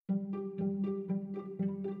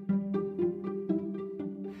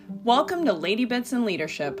Welcome to Lady Bits and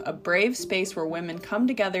Leadership, a brave space where women come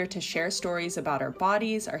together to share stories about our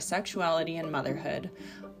bodies, our sexuality, and motherhood.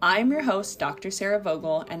 I'm your host, Dr. Sarah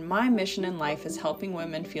Vogel, and my mission in life is helping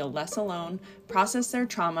women feel less alone, process their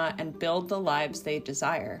trauma, and build the lives they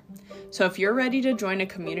desire. So if you're ready to join a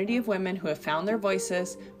community of women who have found their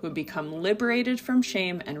voices, who have become liberated from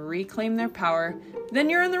shame and reclaim their power,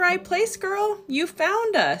 then you're in the right place, girl. You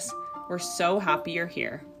found us. We're so happy you're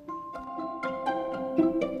here.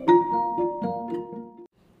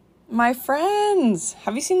 My friends,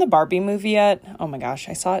 have you seen the Barbie movie yet? Oh my gosh,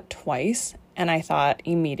 I saw it twice and I thought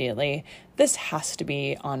immediately, this has to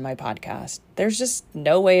be on my podcast. There's just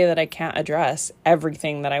no way that I can't address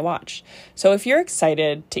everything that I watched. So if you're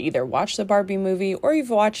excited to either watch the Barbie movie or you've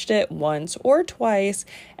watched it once or twice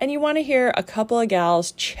and you want to hear a couple of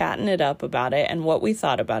gals chatting it up about it and what we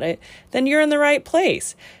thought about it, then you're in the right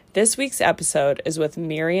place. This week's episode is with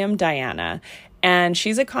Miriam Diana. And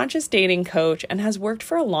she's a conscious dating coach and has worked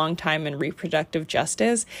for a long time in reproductive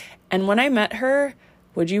justice. And when I met her,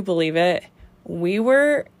 would you believe it? We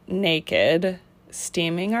were naked,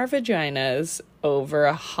 steaming our vaginas over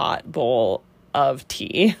a hot bowl of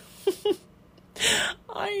tea.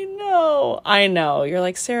 I know. You're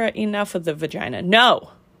like, Sarah, enough of the vagina. No,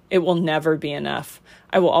 it will never be enough.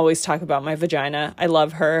 I will always talk about my vagina. I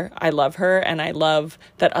love her, and I love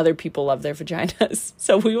that other people love their vaginas.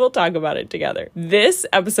 So we will talk about it together. This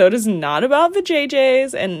episode is not about the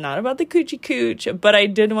JJs and not about the coochie cooch, but I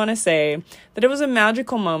did want to say that it was a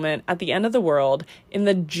magical moment at the end of the world in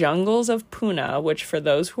the jungles of Puna, which for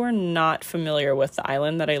those who are not familiar with the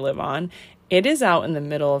island that I live on, it is out in the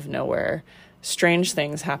middle of nowhere. Strange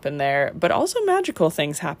things happen there, but also magical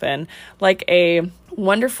things happen, like a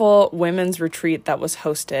wonderful women's retreat that was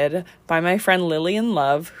hosted by my friend Lillian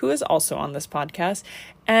Love, who is also on this podcast.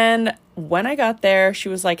 And when I got there, she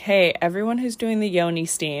was like, hey, everyone who's doing the yoni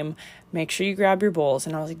steam, make sure you grab your bowls.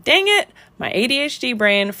 And I was like, dang it, my ADHD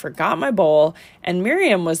brain forgot my bowl. And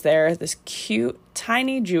Miriam was there, this cute,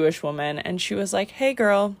 tiny Jewish woman. And she was like, hey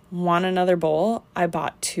girl, want another bowl? I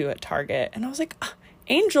bought 2 at Target. And I was like,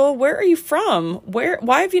 Angel, where are you from?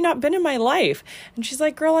 Why have you not been in my life? And she's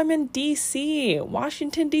like, girl, I'm in DC,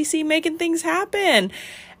 Washington, DC, making things happen.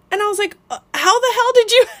 And I was like, how the hell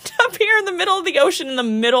did you end up here in the middle of the ocean, in the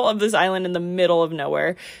middle of this island, in the middle of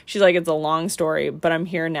nowhere? She's like, it's a long story, but I'm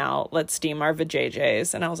here now. Let's steam our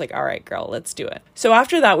vajayjays. And I was like, all right, girl, let's do it. So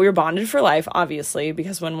after that, we were bonded for life, obviously,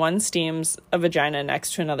 because when one steams a vagina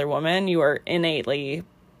next to another woman, you are innately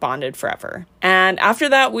bonded forever. And after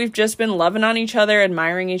that, we've just been loving on each other,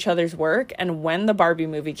 admiring each other's work. And when the Barbie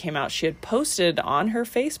movie came out, she had posted on her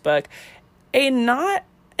Facebook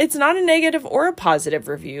it's not a negative or a positive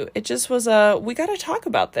review. It just was we got to talk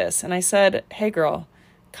about this. And I said, hey girl,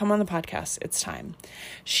 come on the podcast. It's time.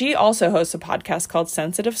 She also hosts a podcast called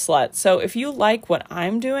Sensitive Slut. So if you like what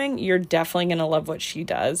I'm doing, you're definitely going to love what she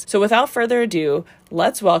does. So without further ado,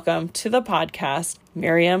 let's welcome to the podcast,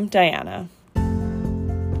 Miriam Diana.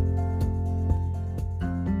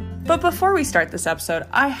 But before we start this episode,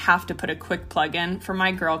 I have to put a quick plug in for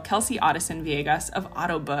my girl, Kelsey Addison Villegas of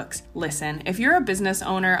Auto Books. Listen, if you're a business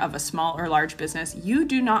owner of a small or large business, you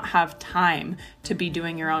do not have time to be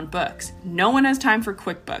doing your own books. No one has time for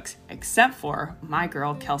QuickBooks, except for my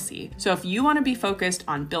girl, Kelsey. So if you want to be focused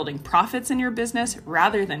on building profits in your business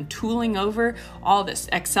rather than tooling over all this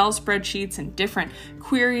Excel spreadsheets and different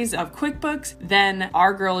queries of QuickBooks, then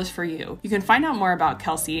our girl is for you. You can find out more about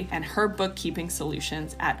Kelsey and her bookkeeping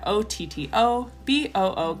solutions at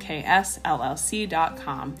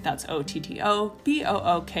OTTOBOOKSLLC.com. That's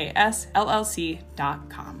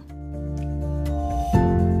OTTOBOOKSLLC.com.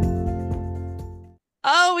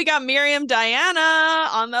 Oh, we got Miriam Diana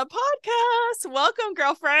on the podcast. Welcome,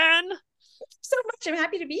 girlfriend. So much. I'm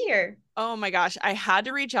happy to be here. Oh my gosh. I had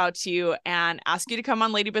to reach out to you and ask you to come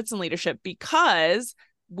on Lady Bits and Leadership because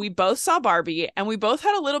we both saw Barbie and we both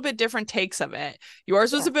had a little bit different takes of it.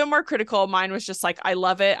 Yours was a bit more critical. Mine was just like, I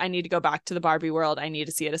love it. I need to go back to the Barbie world. I need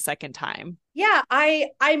to see it a second time. Yeah, I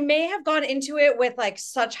may have gone into it with like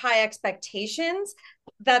such high expectations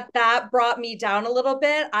that brought me down a little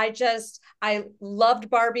bit. I loved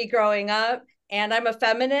Barbie growing up and I'm a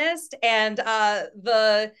feminist, and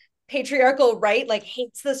the patriarchal right like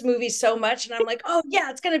hates this movie so much. And I'm like, oh yeah,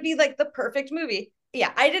 it's going to be like the perfect movie.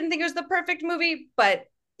 Yeah, I didn't think it was the perfect movie, but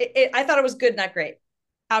I thought it was good, not great.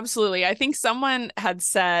 Absolutely. I think someone had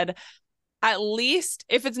said, at least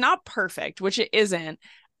if it's not perfect, which it isn't,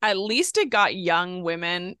 at least it got young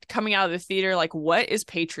women coming out of the theater like, what is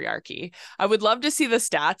patriarchy? I would love to see the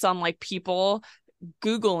stats on like people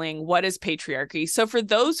Googling what is patriarchy. So for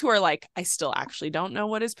those who are like, I still actually don't know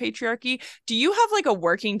what is patriarchy, do you have like a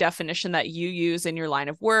working definition that you use in your line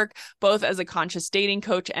of work, both as a conscious dating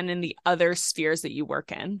coach and in the other spheres that you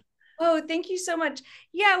work in? Oh, thank you so much.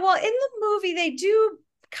 Yeah, well, in the movie, they do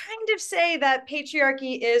kind of say that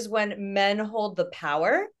patriarchy is when men hold the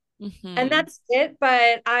power. And Mm-hmm. that's it.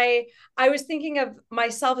 But I was thinking of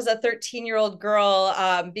myself as a 13-year-old girl,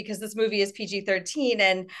 because this movie is PG-13,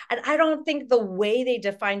 and I don't think the way they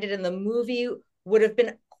defined it in the movie would have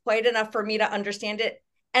been quite enough for me to understand it.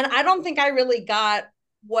 And I don't think I really got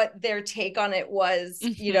what their take on it was,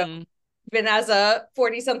 Mm-hmm. even as a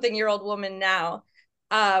 40-something-year-old woman now.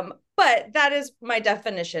 But that is my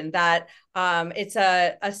definition, that it's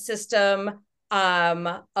a system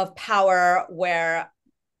of power where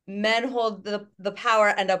men hold the power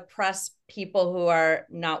and oppress people who are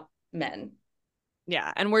not men.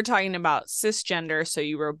 Yeah. And we're talking about cisgender. So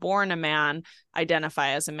you were born a man, identify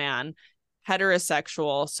as a man,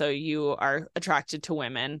 heterosexual. So you are attracted to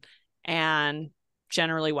women, and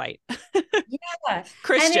generally white, Yeah. And it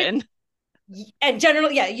Christian. and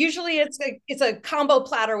generally, yeah, usually it's a combo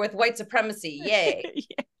platter with white supremacy. Yay.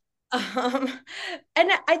 Yeah. Um, and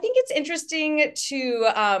I think it's interesting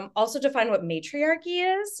to also define what matriarchy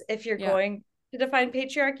is if you're Yeah. going to define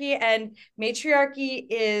patriarchy. And matriarchy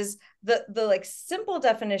is the like simple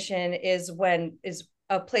definition is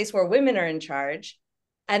a place where women are in charge,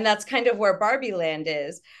 and that's kind of where Barbie land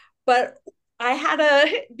is. But I had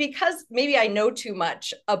because maybe I know too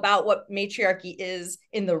much about what matriarchy is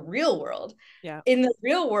in the real world. Yeah. In the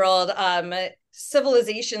real world,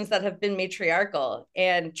 civilizations that have been matriarchal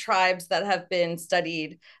and tribes that have been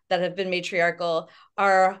studied that have been matriarchal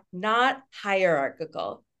are not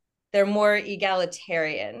hierarchical. They're more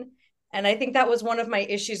egalitarian. And I think that was one of my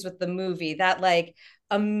issues with the movie, that like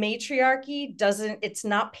a matriarchy doesn't, it's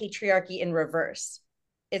not patriarchy in reverse.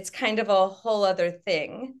 It's kind of a whole other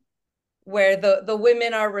thing where the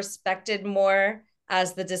women are respected more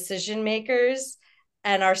as the decision makers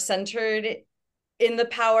and are centered in the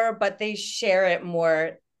power, but they share it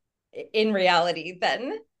more in reality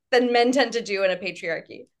than men tend to do in a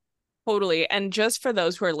patriarchy. Totally. And just for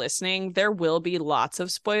those who are listening, there will be lots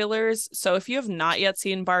of spoilers. So if you have not yet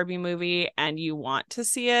seen Barbie movie and you want to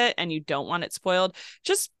see it and you don't want it spoiled,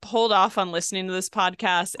 just hold off on listening to this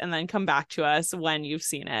podcast and then come back to us when you've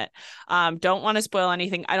seen it. Don't want to spoil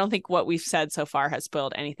anything. I don't think what we've said so far has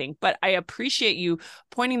spoiled anything, but I appreciate you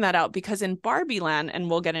pointing that out, because in Barbie Land, and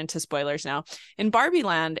we'll get into spoilers now, in Barbie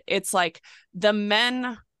Land, it's like the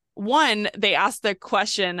men, one, they ask the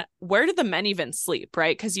question, where do the men even sleep,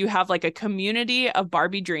 right? Because you have like a community of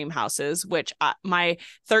Barbie dream houses, which my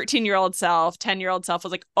 13-year-old self, 10-year-old self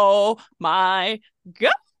was like, oh my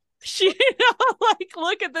gosh, like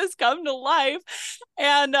look at this come to life.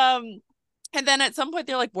 And then at some point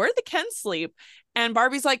they're like, where do the Kens sleep? And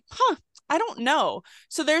Barbie's like, I don't know.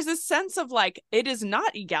 So there's this sense of like, it is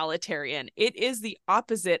not egalitarian. It is the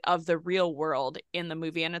opposite of the real world in the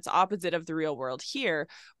movie. And it's opposite of the real world here,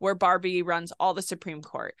 where Barbie runs all the Supreme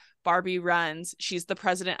Court. She's the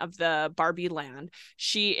president of the Barbie land.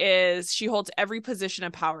 She holds every position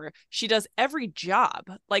of power. She does every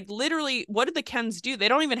job. Like literally, what do the Kens do? They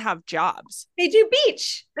don't even have jobs. They do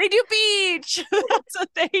beach. They do beach. That's what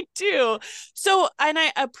they do. So, and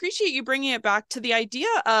I appreciate you bringing it back to the idea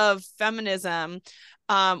of feminism.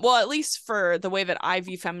 Well, at least for the way that I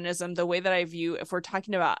view feminism, the way that I view, if we're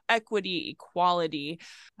talking about equity, equality,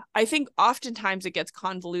 I think oftentimes it gets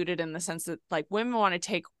convoluted in the sense that like women want to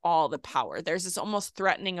take all the power. There's this almost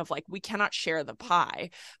threatening of like, we cannot share the pie.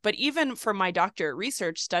 But even for my doctorate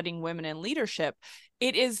research studying women in leadership,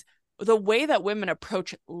 it is the way that women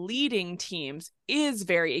approach leading teams is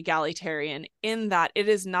very egalitarian in that it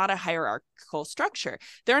is not a hierarchical structure.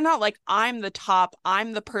 They're not like, I'm the top,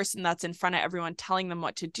 I'm the person that's in front of everyone telling them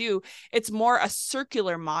what to do. It's more a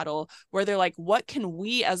circular model where they're like, what can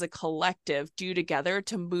we as a collective do together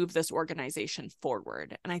to move this organization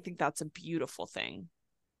forward? And I think that's a beautiful thing.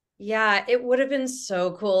 Yeah, it would have been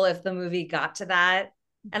so cool if the movie got to that.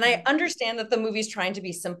 And I understand that the movie's trying to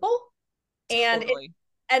be simple, and it Totally.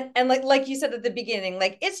 and like you said at the beginning,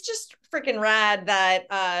 like it's just freaking rad that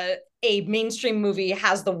a mainstream movie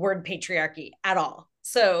has the word patriarchy at all.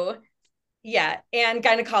 So yeah, and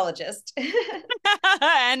gynecologist.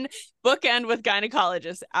 And bookend with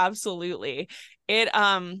gynecologist. Absolutely. It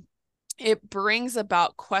brings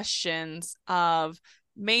about questions of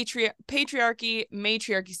patriarchy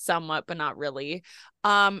somewhat, but not really.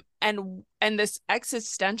 And this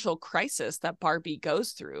existential crisis that Barbie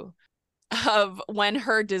goes through of when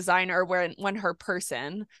her designer, when her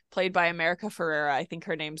person, played by America Ferrera, I think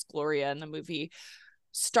her name's Gloria in the movie,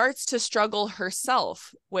 starts to struggle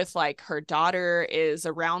herself with like her daughter is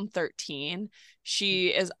around 13. She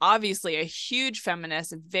is obviously a huge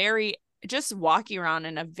feminist, very just walking around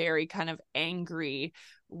in a very kind of angry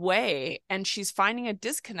way. And she's finding a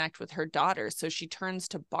disconnect with her daughter. So she turns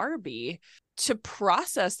to Barbie to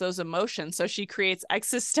process those emotions. So she creates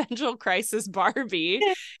existential crisis Barbie.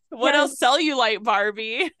 What else? Yes. Cellulite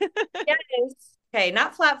Barbie. Yes. Okay,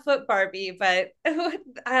 not flatfoot Barbie, but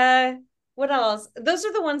what else? Those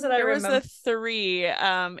are the ones that I There was the remember. three.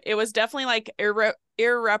 It was definitely like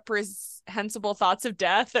irreprehensible thoughts of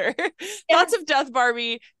death or thoughts Yes. of death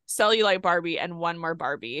Barbie, cellulite Barbie, and one more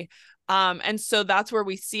Barbie. And so that's where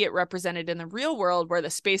we see it represented in the real world, where the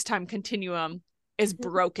space-time continuum is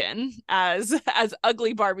broken, as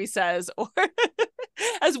ugly Barbie says, or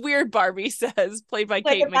as weird Barbie says, played by Like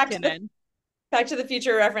Kate a McKinnon. Back to the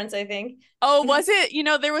Future reference, I think. Oh, was it? You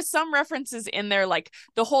know, there was some references in there, like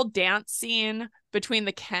the whole dance scene between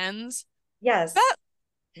the Kens. Yes. That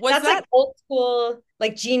was That's that. like old school,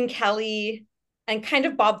 like Gene Kelly and kind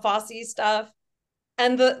of Bob Fosse stuff.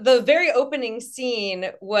 And the very opening scene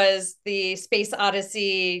was the Space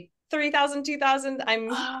Odyssey 3000, 2000.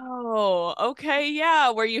 Oh, okay, yeah,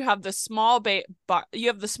 where you have the you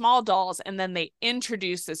have the small dolls, and then they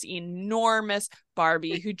introduce this enormous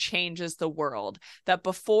Barbie who changes the world. That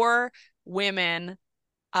before women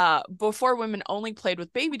only played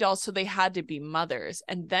with baby dolls, so they had to be mothers.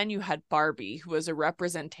 And then you had Barbie, who was a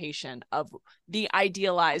representation of the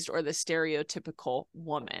idealized or the stereotypical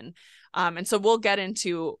woman. And so we'll get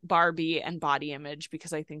into Barbie and body image,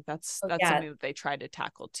 because I think that's Oh yeah. something that they tried to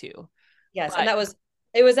tackle too. Yes. And But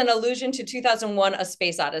it was an allusion to 2001 A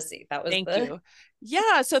Space Odyssey. That was thank the you.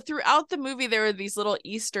 Yeah, so throughout the movie there are these little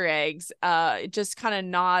Easter eggs. It just kind of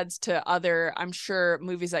nods to other, I'm sure,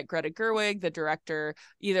 movies that Greta Gerwig, the director,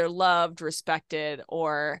 either loved, respected,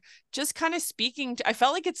 or just kind of speaking to, I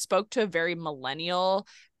felt like it spoke to a very millennial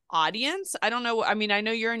audience. I don't know. I mean, I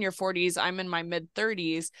know you're in your 40s, I'm in my mid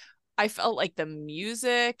 30s. I felt like the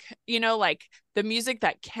music, like the music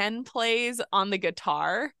that Ken plays on the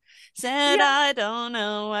guitar, said Yeah. I don't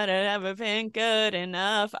know what had ever been good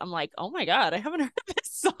enough. I'm like, oh my God, I haven't heard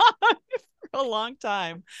this song for a long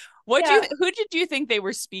time. Yeah. Who did you think they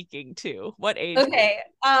were speaking to? What age group? Okay.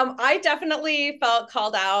 I definitely felt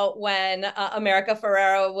called out when America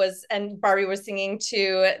Ferrera was and Barbie was singing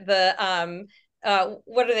to the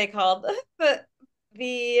what are they called?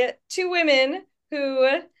 The two women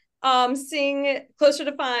who sing Closer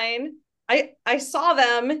to Fine. I saw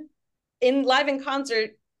them in live in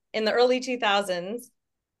concert in the early 2000s.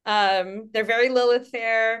 They're very Lilith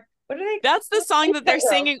Fair. What are they? That's the song that they're Girls.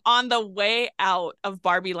 singing on the way out of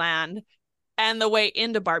Barbie Land, and the way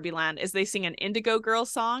into Barbie Land is they sing an Indigo Girl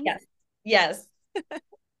song. Yes. Yes.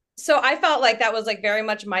 So I felt like that was like very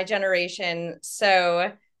much my generation.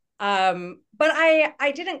 So but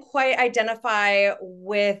I didn't quite identify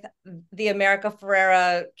with the America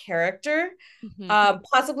Ferrera character, Mm-hmm.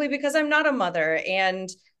 possibly because I'm not a mother, and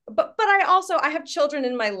but I also I have children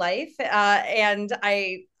in my life, and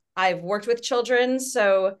I've worked with children,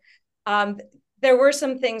 so um there were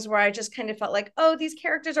some things where I just kind of felt like, oh, these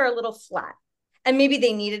characters are a little flat, and maybe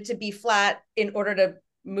they needed to be flat in order to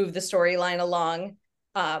move the storyline along.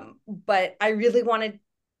 But I really wanted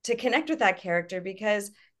to connect with that character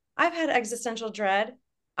because I've had existential dread.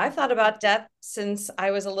 I've thought about death since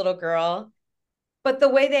I was a little girl, but the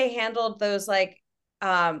way they handled those like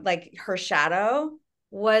her shadow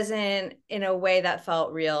wasn't in a way that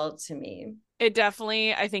felt real to me. It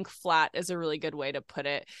definitely, I think flat is a really good way to put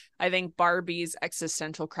it. I think Barbie's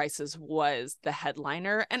existential crisis was the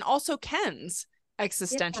headliner, and also Ken's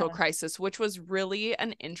existential Yeah. crisis, which was really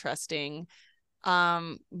an interesting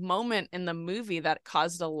moment in the movie that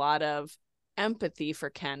caused a lot of empathy for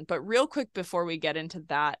Ken. But real quick before we get into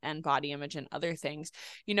that and body image and other things,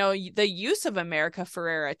 the use of America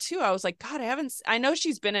Ferrera too, I was like, God, I know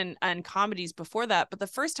she's been in comedies before that, but the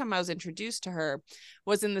first time I was introduced to her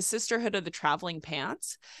was in the Sisterhood of the Traveling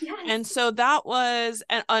Pants. And Yes. so that was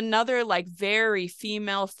another like very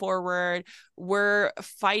female forward. We're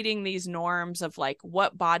fighting these norms of like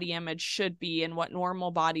what body image should be and what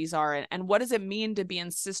normal bodies are, and what does it mean to be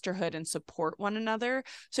in sisterhood and support one another.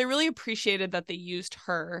 So I really appreciated that they used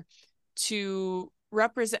her to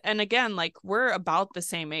represent, and again, like we're about the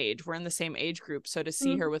same age, we're in the same age group, so to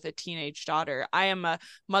see her with a teenage daughter, I am a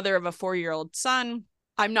mother of a 4-year-old son.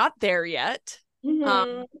 I'm not there yet,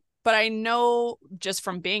 Mm-hmm. but I know just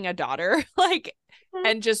from being a daughter, like,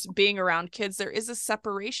 and just being around kids, there is a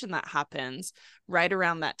separation that happens right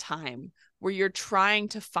around that time where you're trying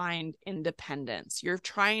to find independence. You're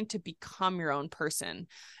trying to become your own person.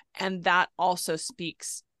 And that also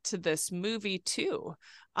speaks to this movie too,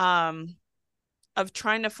 of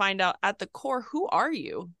trying to find out at the core, who are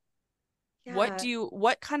you? Yeah.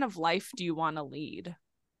 What kind of life do you want to lead?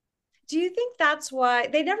 Do you think that's why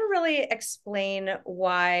they never really explain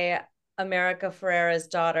why America Ferrera's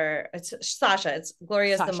daughter, it's Sasha, it's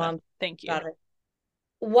Gloria's the Sasha, mom's thank you. daughter,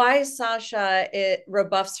 why Sasha it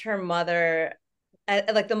rebuffs her mother?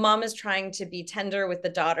 Like the mom is trying to be tender with the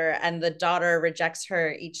daughter, and the daughter rejects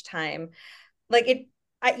her each time. Like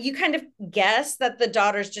you kind of guess that the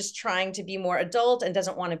daughter's just trying to be more adult and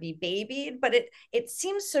doesn't want to be babied, but it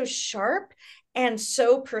seems so sharp and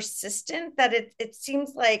so persistent that it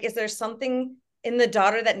seems like, is there something in the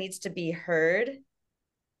daughter that needs to be heard?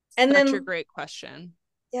 And Such a then great question.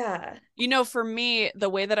 yeah. You know, for me, the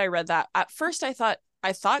way that I read that, at first I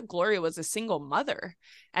thought Gloria was a single mother.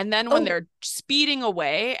 And then when Oh, they're speeding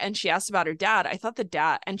away and she asks about her dad, I thought the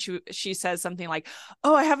dad, and she says something like,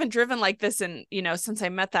 "Oh, I haven't driven like this in, since I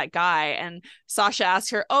met that guy." And Sasha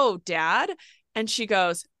asks her, "Oh, dad?" And she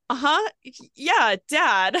goes, "Uh-huh. Yeah,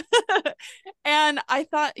 dad." And I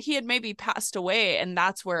thought he had maybe passed away, and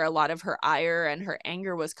that's where a lot of her ire and her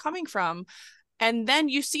anger was coming from. And then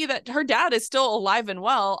you see that her dad is still alive and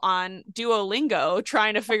well on Duolingo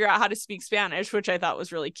trying to figure out how to speak Spanish, which I thought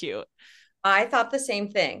was really cute. I thought the same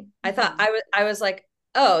thing. I thought Mhm. I was like,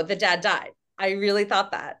 oh, the dad died. I really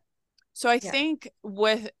thought that. So I Yeah. think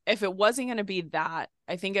with if it wasn't going to be that,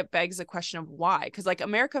 I think it begs the question of why. Because like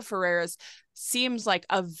America Ferrera's seems like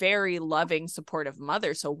a very loving, supportive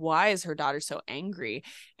mother. So why is her daughter so angry?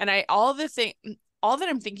 And all that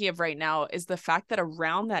I'm thinking of right now is the fact that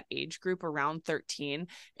around that age group, around 13,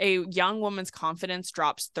 a young woman's confidence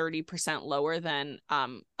drops 30% lower than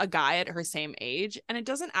a guy at her same age. And it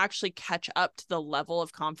doesn't actually catch up to the level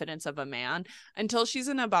of confidence of a man until she's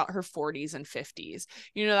in about her 40s and 50s.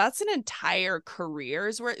 That's an entire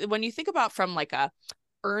career's where when you think about from like a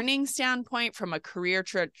earning standpoint, from a career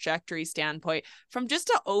trajectory standpoint, from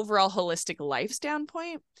just an overall holistic life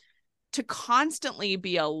standpoint, to constantly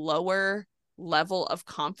be a lower level of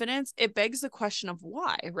confidence, it begs the question of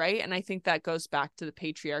why, right? And I think that goes back to the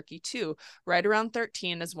patriarchy too. Right around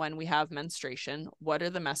 13 is when we have menstruation. What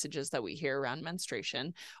are the messages that we hear around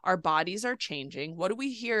menstruation? Our bodies are changing. What do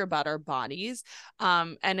we hear about our bodies?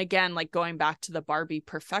 And again, like going back to the Barbie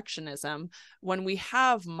perfectionism, when we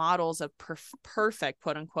have models of perfect,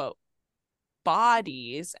 quote unquote,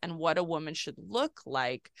 bodies and what a woman should look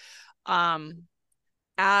like,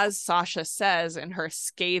 as Sasha says in her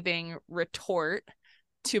scathing retort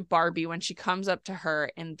to Barbie when she comes up to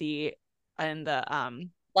her in the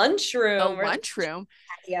Lunchroom or lunchroom,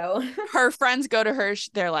 patio. her friends go to her,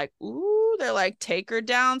 they're like, "Ooh," they're like, "Take her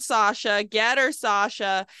down, Sasha, get her,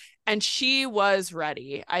 Sasha." And she was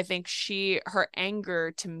ready. I think her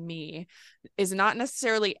anger to me is not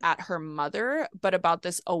necessarily at her mother, but about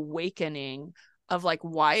this awakening of like,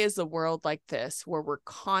 why is the world like this where we're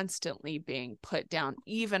constantly being put down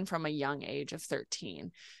even from a young age of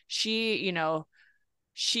 13? She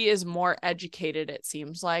is more educated, it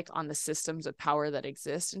seems like, on the systems of power that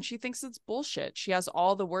exist, and she thinks it's bullshit. She has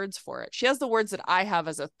all the words for it. She has the words that I have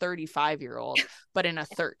as a 35-year-old, but in a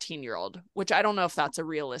 13-year-old, which I don't know if that's a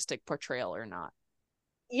realistic portrayal or not.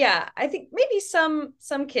 Yeah, I think maybe some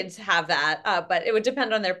kids have that, but it would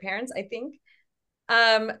depend on their parents, I think.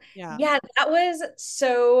 Um, Yeah. yeah, that was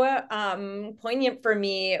so poignant for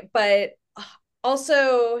me, but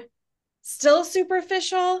also still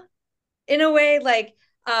superficial in a way. Like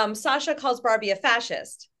Sasha calls Barbie a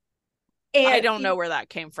fascist. I And don't know where that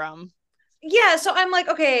came from. yeah, so I'm like,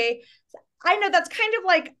 okay, I know that's kind of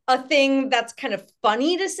like a thing that's kind of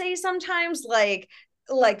funny to say sometimes, like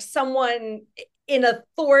someone in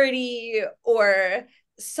authority or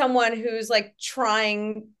someone who's like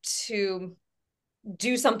trying to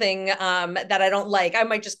do something that I don't like, I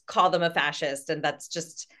might just call them a fascist, and that's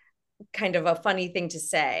just kind of a funny thing to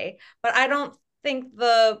say. But I don't think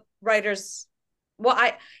the writers, well,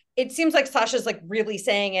 I it seems like Sasha's like really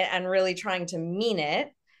saying it and really trying to mean it.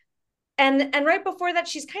 And right before that,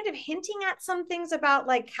 she's kind of hinting at some things about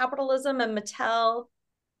like capitalism and Mattel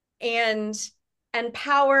and and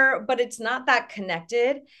power, but it's not that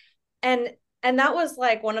connected. And and that was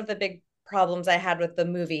like one of the big problems I had with the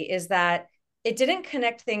movie, is that it didn't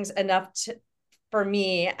connect things enough for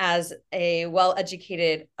me as a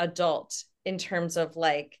well-educated adult in terms of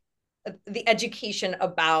like the education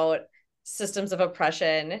about systems of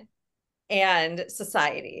oppression and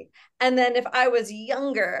society. And then if I was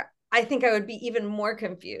younger, I think I would be even more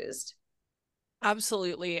confused.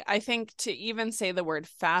 Absolutely. I think to even say the word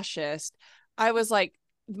fascist, I was like,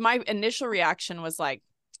 my initial reaction was like,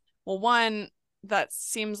 well, one, that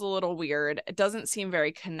seems a little weird. It doesn't seem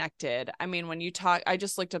very connected. I mean, when you talk, I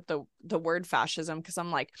just looked up the word fascism because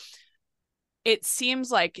I'm like, it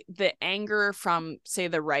seems like the anger from, say,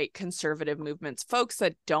 the right conservative movements, folks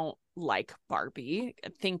that don't like Barbie,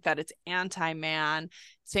 think that it's anti-man,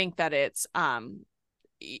 think that it's, I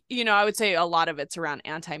would say a lot of it's around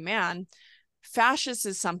anti-man. Fascist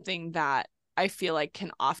is something that I feel like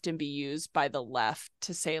can often be used by the left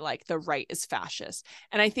to say like the right is fascist.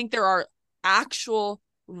 And I think there are actual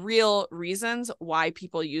real reasons why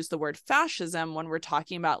people use the word fascism when we're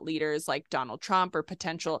talking about leaders like Donald Trump or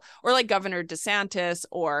potential, or like Governor DeSantis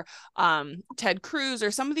or Ted Cruz or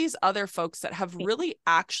some of these other folks that have really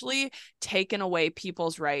actually taken away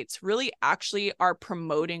people's rights, really actually are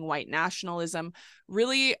promoting white nationalism,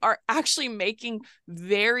 really are actually making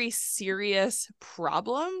very serious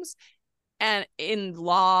problems and in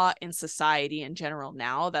law, in society in general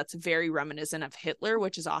now, that's very reminiscent of Hitler,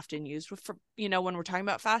 which is often used for, when we're talking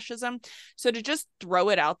about fascism. So to just throw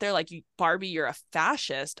it out there like, Barbie, you're a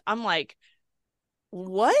fascist, I'm like,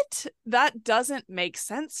 what? That doesn't make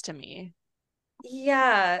sense to me.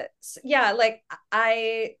 Yeah. Yeah. Like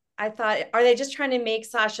I thought, are they just trying to make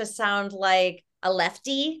Sasha sound like a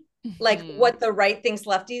lefty? Like what the right thinks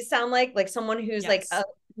lefties sound like someone who's like a Yes.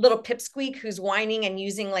 little pipsqueak who's whining and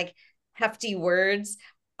using like hefty words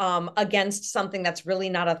against something that's really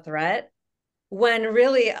not a threat, when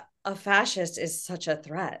really a fascist is such a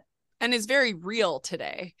threat. And is very real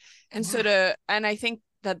today. And so Yeah. and I think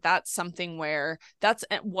that that's something where that's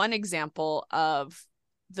one example of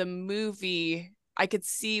the movie. I could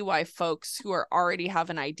see why folks who are already have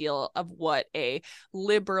an ideal of what a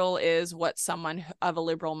liberal is, what someone of a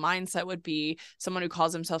liberal mindset would be, someone who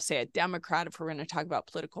calls himself, say, a Democrat, if we're going to talk about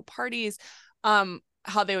political parties,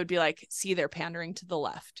 how they would be like, see, they're pandering to the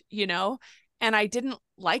left, And I didn't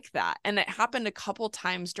like that. And it happened a couple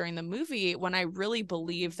times during the movie when I really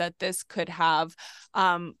believe that this could have,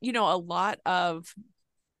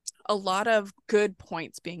 a lot of good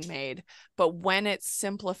points being made. But when it's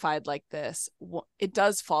simplified like this, it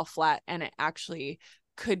does fall flat, and it actually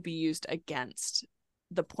could be used against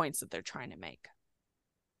the points that they're trying to make.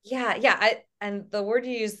 Yeah, yeah. And the word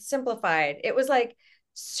you used, simplified, it was like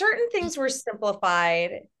certain things were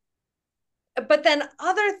simplified, but then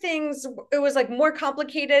other things, it was like more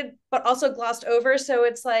complicated, but also glossed over. So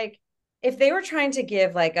it's like if they were trying to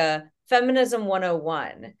give like a feminism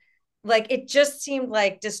 101, like it just seemed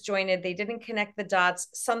like disjointed. They didn't connect the dots.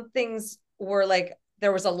 Some things were like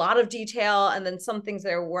there was a lot of detail, and then some things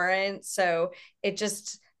there weren't. So it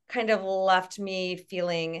just kind of left me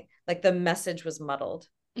feeling like the message was muddled.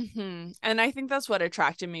 Mm-hmm. And I think that's what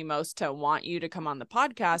attracted me most to want you to come on the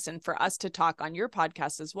podcast and for us to talk on your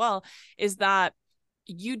podcast as well, is that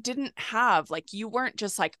you didn't have like, you weren't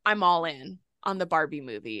just like, I'm all in on the Barbie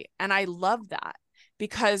movie. And I love that,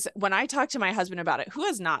 because when I talk to my husband about it, who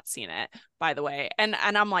has not seen it, by the way, and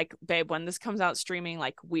I'm like, babe, when this comes out streaming,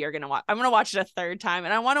 like we are going to watch, I'm going to watch it a third time,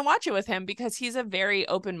 and I want to watch it with him because he's a very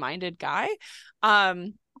open-minded guy.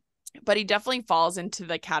 But he definitely falls into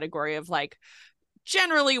the category of like,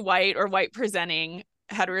 generally white or white presenting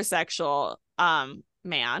heterosexual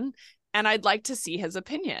man, and I'd like to see his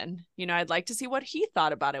opinion. I'd like to see what he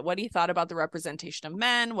thought about it, what he thought about the representation of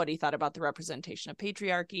men, what he thought about the representation of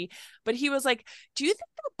patriarchy. But he was like, do you think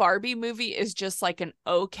the Barbie movie is just like an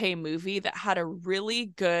okay movie that had a really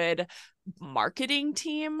good marketing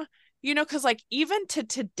team? Because like even to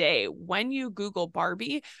today, when you Google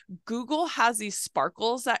Barbie, Google has these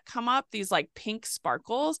sparkles that come up, these like pink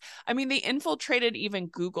sparkles. I mean, they infiltrated even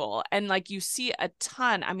Google, and like you see a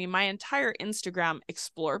ton. I mean, my entire Instagram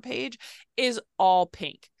explore page is all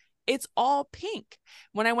pink. It's all pink.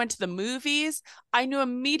 When I went to the movies, I knew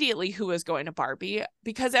immediately who was going to Barbie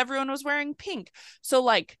because everyone was wearing pink. So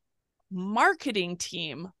like marketing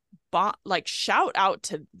team, like shout out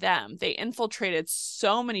to them. They infiltrated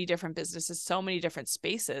so many different businesses, so many different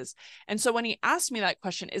spaces. And so when he asked me that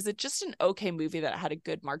question, is it just an okay movie that had a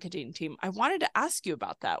good marketing team? I wanted to ask you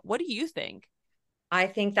about that. What do you think? I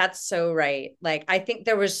think that's so right. Like, I think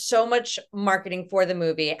there was so much marketing for the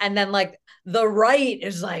movie. And then, like, the right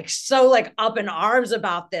is like so, like, up in arms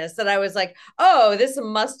about this that I was like, oh, this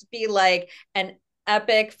must be like an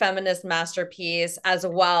epic feminist masterpiece, as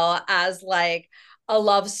well as like a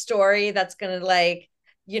love story that's going to, like,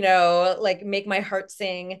 like make my heart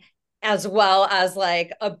sing, as well as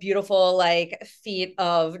like a beautiful, like, feat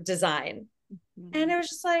of design. And Mm-hmm. it was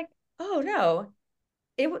just like, oh, no,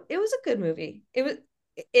 it was a good movie.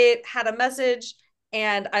 It had a message,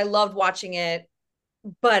 and I loved watching it,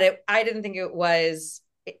 but I didn't think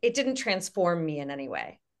it didn't transform me in any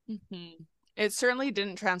way. Mm-hmm. It certainly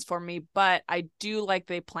didn't transform me, but I do like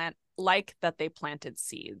they plant like that they planted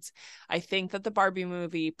seeds. I think that the Barbie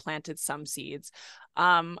movie planted some seeds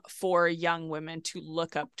for young women to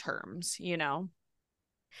look up terms, you know?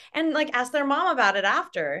 And like ask their mom about it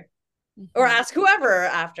after, or Mm-hmm. ask whoever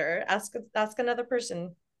after. Ask another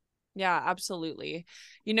person. Yeah, absolutely.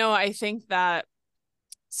 You know, I think that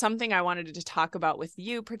something I wanted to talk about with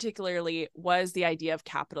you particularly was the idea of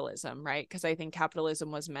capitalism, right? Because I think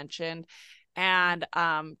capitalism was mentioned, and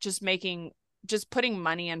just putting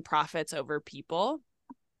money and profits over people.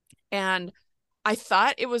 And I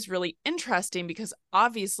thought it was really interesting because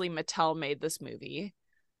obviously Mattel made this movie.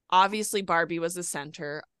 Obviously Barbie was the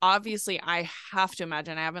center. Obviously, I have to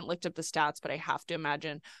imagine, I haven't looked up the stats, but I have to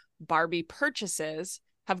imagine Barbie purchases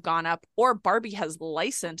have gone up, or Barbie has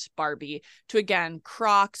licensed Barbie to, again,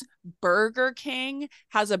 Crocs. Burger King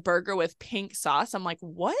has a burger with pink sauce. I'm like,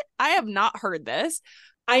 what? I have not heard this.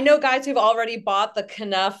 I know guys who've already bought the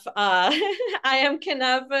Knuff I am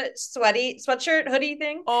Knuff sweatshirt hoodie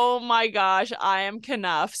thing. Oh my gosh, I am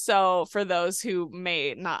Knuff. So for those who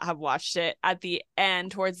may not have watched it, at the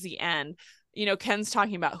end, towards the end, you know, Ken's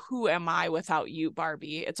talking about, who am I without you,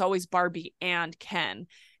 Barbie? It's always Barbie and Ken.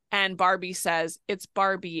 And Barbie says, it's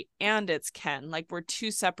Barbie and it's Ken. Like, we're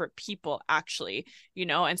two separate people, actually, you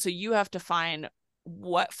know? And so you have to find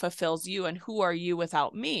what fulfills you and who are you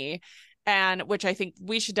without me. And which I think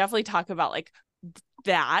we should definitely talk about, like,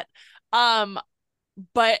 that.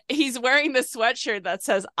 But he's wearing this sweatshirt that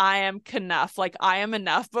says, I am Knuff, like I am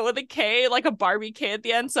enough, but with a K, like a Barbie K at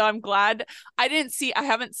the end. So I'm glad I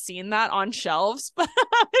haven't seen that on shelves, but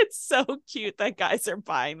it's so cute that guys are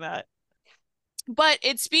buying that. But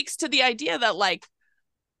it speaks to the idea that, like,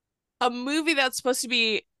 a movie that's supposed to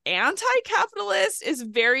be anti-capitalist is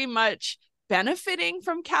very much benefiting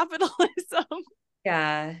from capitalism.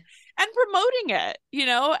 Yeah. And promoting it, you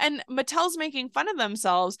know, and Mattel's making fun of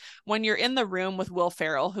themselves when you're in the room with Will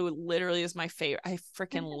Ferrell, who literally is my favorite. I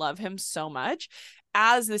freaking love him so much,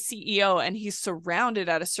 as the CEO, and he's surrounded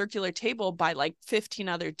at a circular table by like 15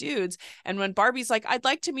 other dudes. And when Barbie's like, I'd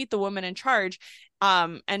like to meet the woman in charge,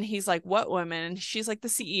 and he's like, what woman? And she's like, the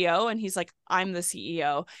CEO. And he's like, I'm the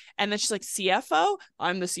CEO. And then she's like, CFO?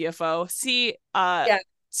 I'm the CFO. Yeah.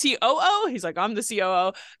 COO? He's like, I'm the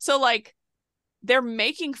COO. So like, they're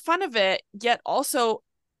making fun of it, yet also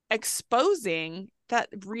exposing that,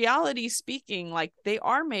 reality speaking, like, they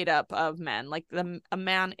are made up of men. Like, a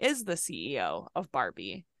man is the CEO of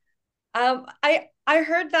Barbie. I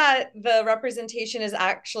heard that the representation is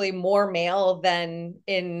actually more male than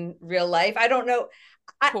in real life. I don't know.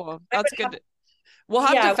 Cool. I That's would have, good. We'll have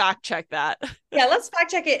to yeah, fact check that. yeah, let's fact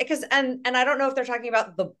check it, because and I don't know if they're talking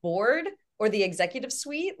about the board or the executive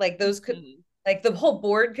suite. Like those could, like the whole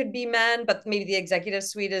board could be men, but maybe the executive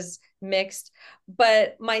suite is mixed.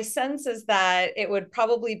 But my sense is that it would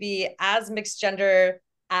probably be as mixed gender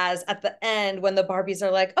as at the end when the Barbies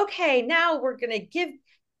are like, okay, now we're gonna give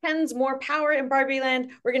Kens more power in Barbie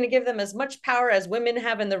Land. We're gonna give them as much power as women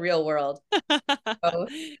have in the real world. So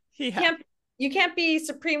Yeah. can't you can't be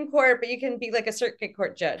Supreme Court, but you can be like a circuit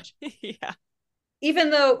court judge. Yeah.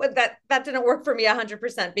 Even though that didn't work for me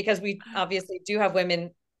 100%, because we obviously do have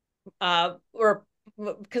women, or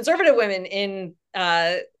conservative women in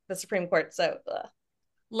the Supreme Court. So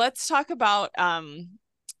Let's talk about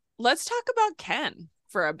Ken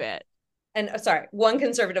for a bit. and sorry, one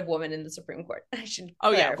conservative woman in the Supreme Court. I should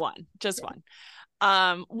Oh yeah, clarify. one. Just one.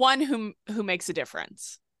 One who makes a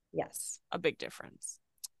difference. Yes. A big difference.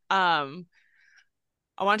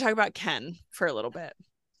 I want to talk about Ken for a little bit.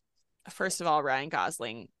 First of all, Ryan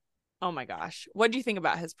Gosling. Oh my gosh. What do you think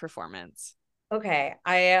about his performance? Okay,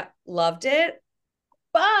 I loved it,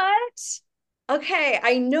 but okay,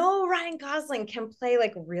 I know Ryan Gosling can play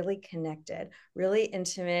like really connected, really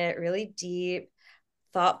intimate, really deep,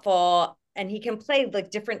 thoughtful, and he can play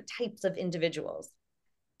like different types of individuals.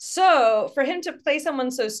 So for him to play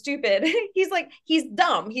someone so stupid, he's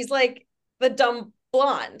dumb. He's like the dumb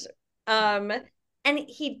blonde. Um, and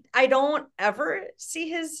I don't ever see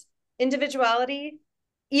his individuality,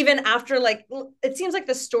 even after, like, it seems like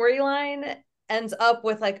the storyline ends up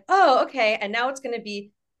with like, oh, okay, and now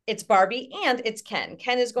it's Barbie and it's Ken.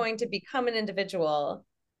 Ken is going to become an individual.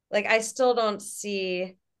 Like, I still don't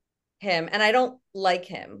see him, and I don't like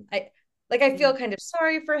him. I feel kind of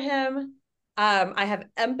sorry for him. I have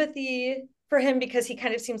empathy for him because he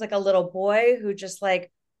kind of seems like a little boy who just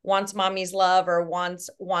like wants mommy's love, or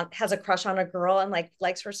has a crush on a girl and like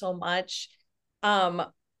likes her so much. Um,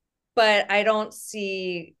 but I didn't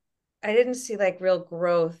see like real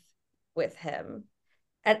growth with him.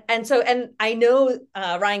 And I know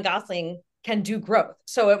Ryan Gosling can do growth.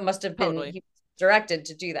 So it must have been Totally. he was directed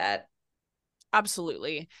to do that.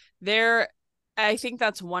 Absolutely. There I think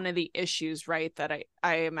that's one of the issues, right, that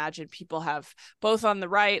I imagine people have, both on the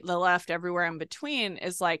right, the left, everywhere in between,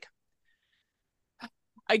 is like,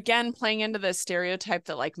 again, playing into the stereotype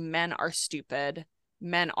that like men are stupid,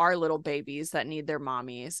 men are little babies that need their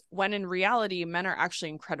mommies, when in reality, men are actually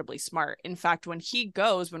incredibly smart. In fact, when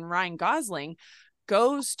Ryan Gosling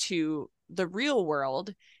goes to the real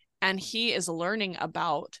world and he is learning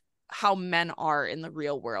about how men are in the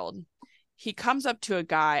real world, he comes up to a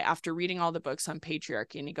guy after reading all the books on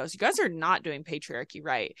patriarchy and he goes, "You guys are not doing patriarchy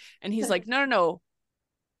right." And he's like, no,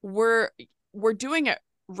 we're doing it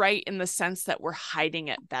right in the sense that we're hiding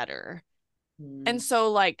it better. And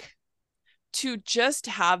so like, to just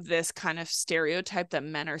have this kind of stereotype that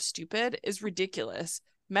men are stupid is ridiculous.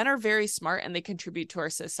 Men are very smart and they contribute to our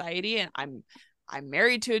society. And I'm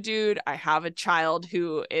married to a dude. I have a child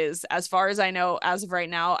who is, as far as I know, as of right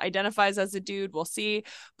now, identifies as a dude. We'll see.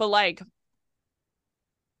 But like,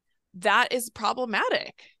 that is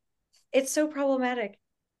problematic. It's so problematic.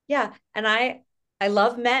 Yeah. And I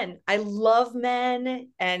love men. I love men.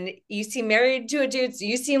 And you seem married to a dude, so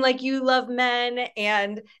you seem like you love men.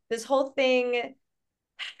 And this whole thing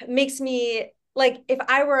makes me like, if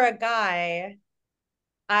I were a guy,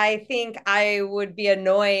 I think I would be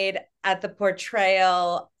annoyed at the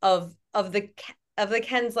portrayal of the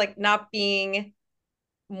Kens like not being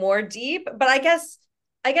more deep. But I guess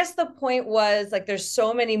the point was like there's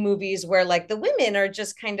so many movies where like the women are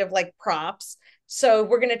just kind of like props. So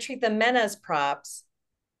we're gonna treat the men as props.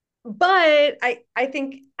 But I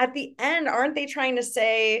think at the end, aren't they trying to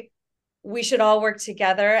say we should all work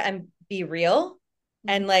together and be real?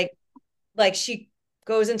 And like she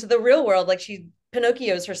goes into the real world, like she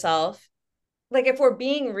Pinocchio's herself. Like if we're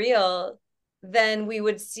being real, then we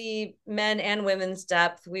would see men and women's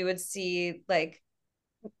depth. We would see like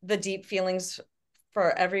the deep feelings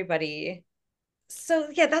for everybody. So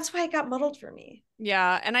yeah, that's why it got muddled for me.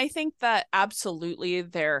 Yeah, and I think that absolutely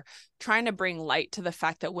they're trying to bring light to the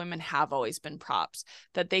fact that women have always been props,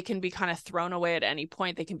 that they can be kind of thrown away at any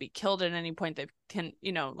point, they can be killed at any point, they can,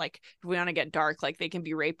 like if we want to get dark, like they can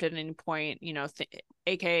be raped at any point,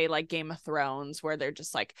 aka like Game of Thrones, where they're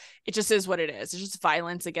just like, it just is what it is. It's just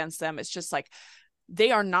violence against them. It's just like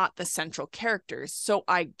they are not the central characters. So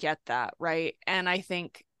I get that, right? And I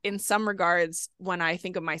think in some regards, when I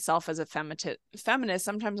think of myself as a feminist,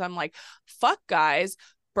 sometimes I'm like, fuck guys,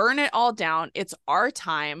 burn it all down. It's our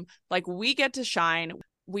time. Like we get to shine.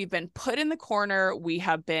 We've been put in the corner. We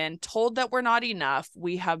have been told that we're not enough.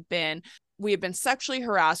 We have been sexually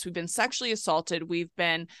harassed. We've been sexually assaulted. We've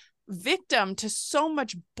been victim to so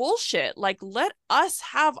much bullshit. Like, let us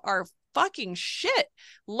have our fucking shit.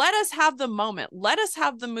 Let us have the moment. Let us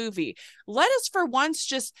have the movie. Let us for once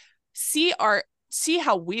just see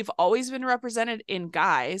how we've always been represented in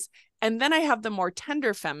guys. And then I have the more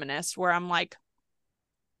tender feminists where I'm like,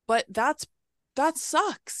 but that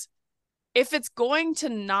sucks. If it's going to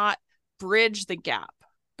not bridge the gap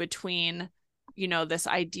between, this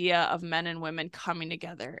idea of men and women coming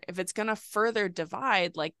together, if it's going to further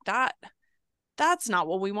divide, like that's not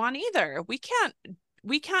what we want either. We can't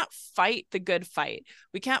fight the good fight.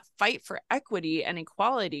 We can't fight for equity and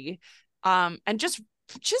equality. And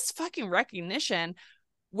just fucking recognition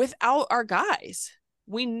without our guys.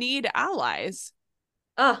 We need allies.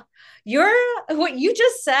 What you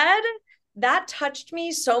just said, that touched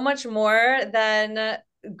me so much more than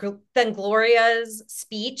Gloria's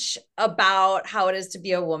speech about how it is to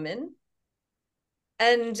be a woman.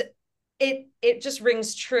 And it just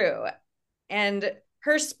rings true. And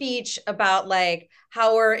her speech about like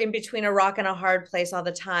how we're in between a rock and a hard place all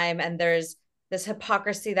the time, and there's this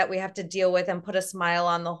hypocrisy that we have to deal with and put a smile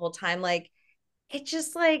on the whole time. Like it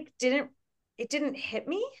just like didn't hit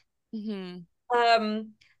me.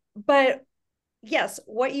 But yes,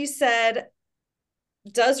 what you said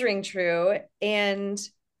does ring true. And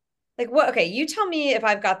like okay, you tell me if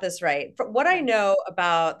I've got this right. From what I know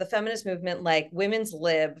about the feminist movement, like women's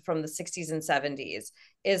lib from the 60s and 70s,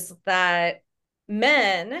 is that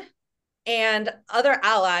men and other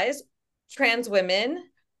allies, trans women,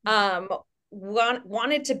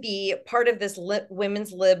 wanted to be part of this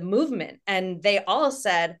women's lib movement. And they all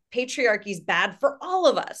said patriarchy is bad for all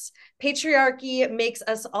of us. Patriarchy makes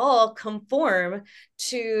us all conform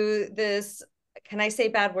to this. Can I say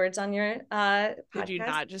bad words on your podcast? Did you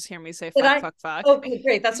not just hear me say fuck? Okay,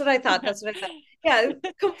 great. That's what I thought. Yeah,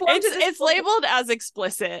 it's labeled as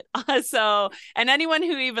explicit. So, and anyone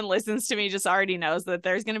who even listens to me just already knows that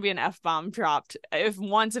there's going to be an F-bomb dropped if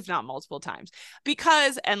not multiple times.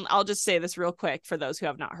 Because, and I'll just say this real quick for those who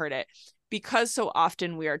have not heard it, because so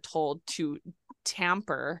often we are told to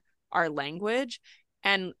tamper our language,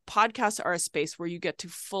 And podcasts are a space where you get to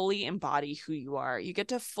fully embody who you are. You get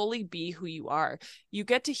to fully be who you are. You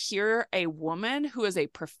get to hear a woman who is a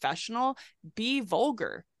professional be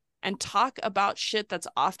vulgar and talk about shit that's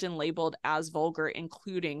often labeled as vulgar,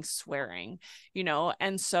 including swearing, you know?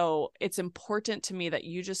 And so it's important to me that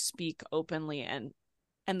you just speak openly and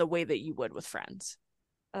the way that you would with friends.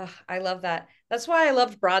 I love that. That's why I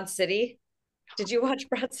loved Broad City. Did you watch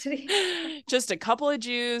Broad City? Just a couple of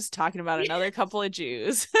Jews talking about another couple of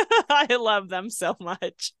Jews. I love them so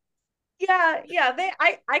much. Yeah.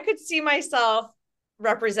 I could see myself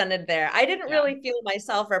represented there. I didn't Yeah. really feel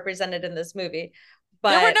myself represented in this movie,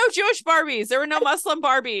 There were but no Jewish Barbies. There were no Muslim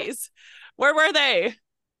Barbies. Where were they?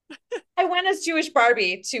 I went as Jewish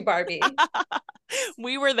Barbie to Barbie.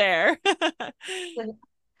 We were there.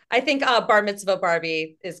 I think Bar Mitzvah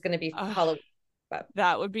Barbie is going to be Halloween. But.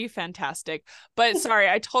 That would be fantastic. But sorry,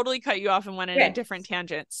 I totally cut you off and went in a different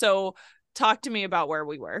tangent. So talk to me about where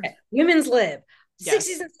we were. Women's lib, Yes.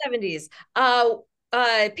 60s and 70s.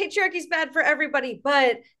 Patriarchy is bad for everybody,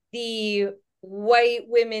 but the white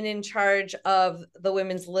women in charge of the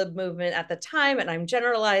women's lib movement at the time, and I'm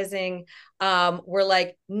generalizing, were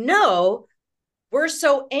like, no, we're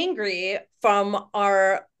so angry from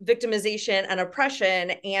our victimization and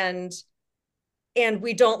oppression, and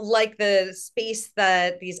we don't like the space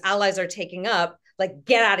that these allies are taking up. Like,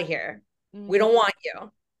 get out of here. Mm-hmm. We don't want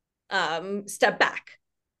you. Step back.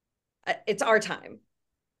 It's our time.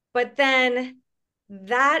 But then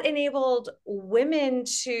that enabled women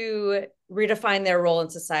to redefine their role in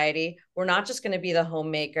society. We're not just going to be the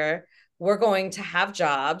homemaker. We're going to have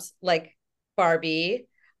jobs like Barbie.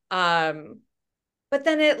 But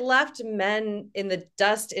then it left men in the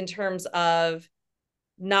dust in terms of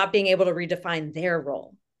not being able to redefine their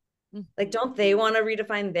role. Like, don't they want to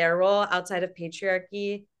redefine their role outside of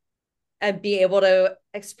patriarchy and be able to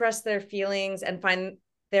express their feelings and find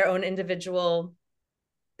their own individual,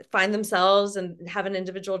 find themselves and have an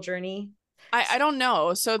individual journey? I don't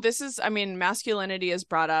know. So this is, I mean, masculinity is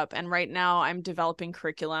brought up. And right now I'm developing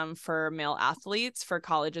curriculum for male athletes for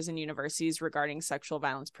colleges and universities regarding sexual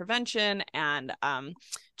violence prevention and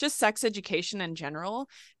just sex education in general.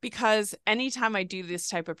 Because anytime I do this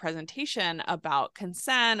type of presentation about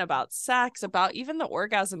consent, about sex, about even the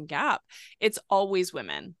orgasm gap, it's always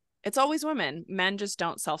women. It's always women. Men just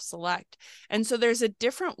don't self-select. And so there's a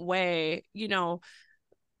different way, you know,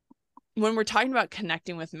 when we're talking about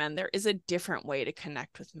connecting with men, there is a different way to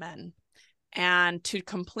connect with men. And to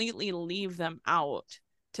completely leave them out,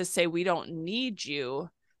 to say we don't need you,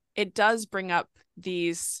 it does bring up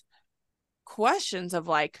these questions of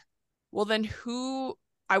like, well, then who,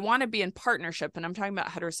 I want to be in partnership, and I'm talking about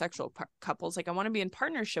heterosexual couples, like I want to be in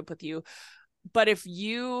partnership with you, but if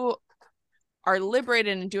you are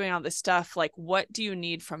liberated and doing all this stuff, like what do you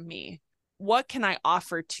need from me? What can I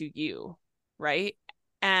offer to you? Right?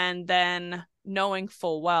 And then knowing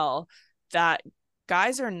full well that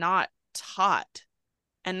guys are not taught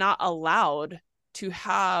and not allowed to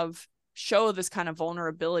show this kind of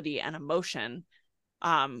vulnerability and emotion,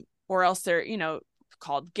 or else they're, you know,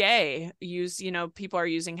 called gay, people are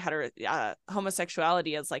using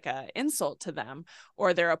homosexuality as like a insult to them,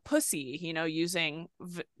 or they're a pussy, you know, using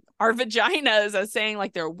our vaginas as saying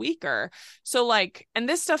like they're weaker. So like, and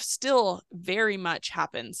this stuff still very much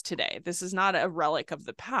happens today. This is not a relic of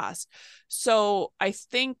the past. So I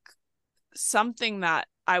think something that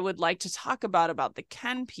I would like to talk about the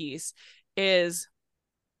Ken piece is,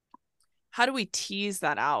 how do we tease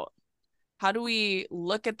that out? How do we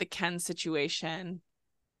look at the Ken situation?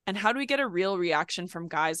 And how do we get a real reaction from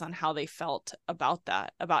guys on how they felt about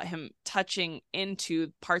that, about him touching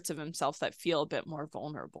into parts of himself that feel a bit more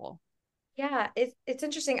vulnerable? Yeah, it's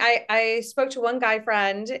interesting. I spoke to one guy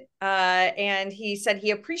friend, and he said he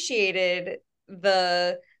appreciated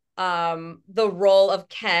the role of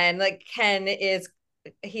Ken. Like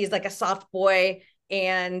he's like a soft boy,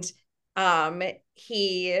 and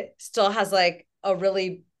he still has like a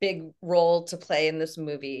really big role to play in this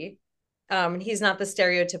movie. He's not the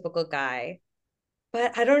stereotypical guy,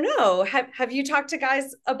 but I don't know. Have you talked to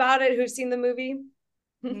guys about it who've seen the movie?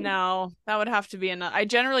 No, that would have to be enough. I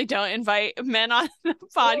generally don't invite men on the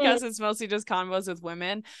podcast. It's mostly just convos with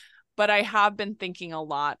women, but I have been thinking a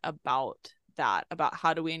lot about that, about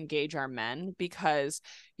how do we engage our men, because,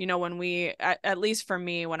 you know, when we, at least for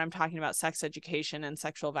me, when I'm talking about sex education and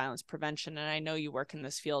sexual violence prevention, and I know you work in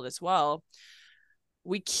this field as well,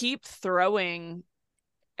 we keep throwing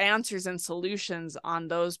answers and solutions on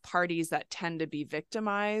those parties that tend to be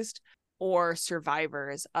victimized or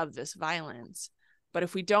survivors of this violence. But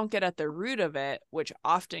if we don't get at the root of it, which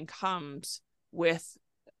often comes with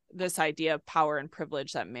this idea of power and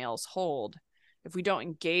privilege that males hold, if we don't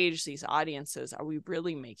engage these audiences, are we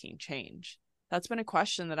really making change? That's been a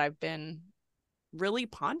question that I've been really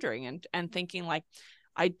pondering and thinking, like,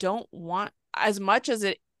 I don't want, as much as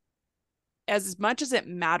it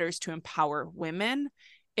matters to empower women,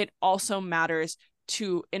 it also matters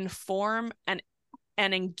to inform and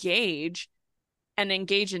engage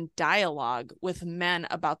in dialogue with men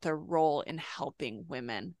about their role in helping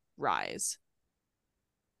women rise.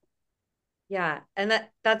 Yeah. And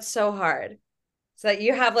that's so hard. So that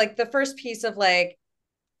you have like the first piece of like,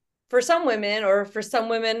 for some women, or for some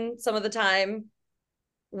women, some of the time,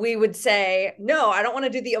 we would say, no, I don't want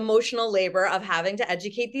to do the emotional labor of having to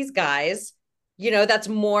educate these guys. That's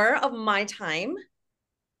more of my time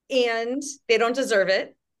and they don't deserve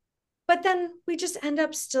it. But then we just end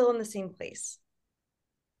up still in the same place.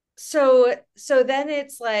 So then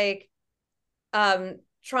it's like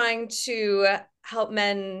trying to help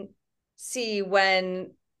men see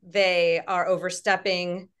when they are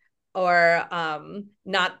overstepping or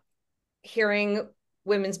not hearing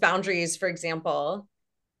women's boundaries, for example.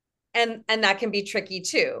 And that can be tricky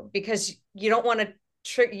too, because you don't want to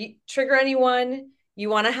trigger anyone. You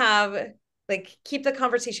want to have like keep the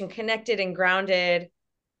conversation connected and grounded,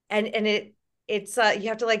 and it's you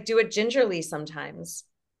have to like do it gingerly sometimes.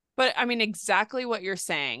 But I mean, exactly what you're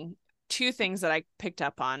saying. Two things that I picked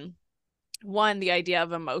up on. One, the idea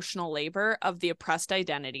of emotional labor of the oppressed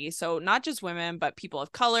identity. So not just women, but people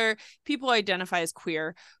of color, people who identify as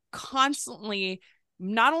queer, constantly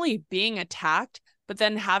not only being attacked, but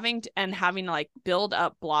then having to like build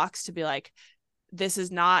up blocks to be like, this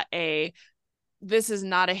is not a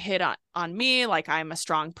hit on me. Like, I'm a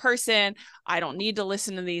strong person. I don't need to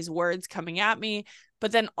listen to these words coming at me.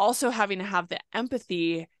 But then also having to have the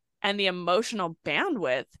empathy and the emotional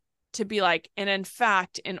bandwidth to be like, and in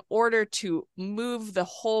fact, in order to move the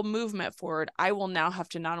whole movement forward, I will now have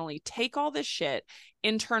to not only take all this shit,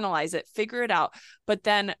 internalize it, figure it out, but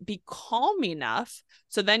then be calm enough.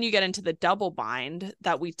 So then you get into the double bind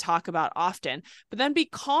that we talk about often, but then be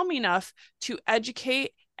calm enough to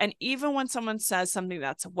educate. And even when someone says something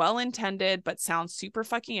that's well-intended, but sounds super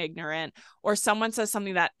fucking ignorant, or someone says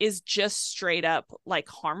something that is just straight up like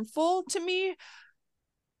harmful to me,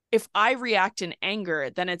 if I react in anger,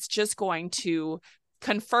 then it's just going to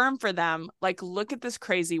confirm for them, like, look at this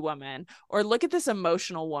crazy woman, or look at this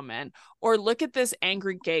emotional woman, or look at this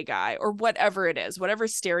angry gay guy, or whatever it is, whatever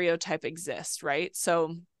stereotype exists, right?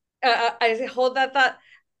 So I hold that thought.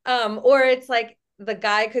 Or it's like the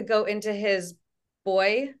guy could go into his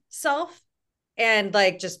boy self and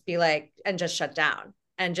like just be like, and just shut down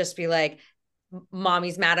and just be like,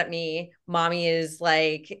 mommy's mad at me, mommy is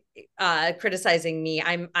like criticizing me,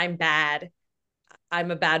 I'm bad, I'm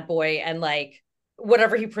a bad boy, and like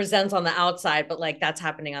whatever he presents on the outside, but like that's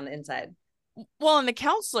happening on the inside. well, and the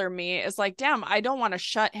counselor me is like, damn, I don't want to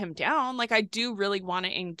shut him down. Like, I do really want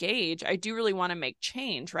to engage. I do really want to make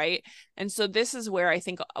change, right? And so this is where I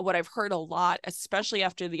think what I've heard a lot, especially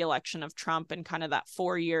after the election of Trump and kind of that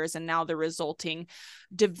 4 years and now the resulting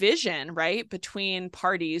division, right, between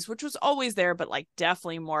parties, which was always there, but like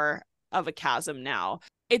definitely more of a chasm now.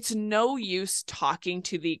 It's no use talking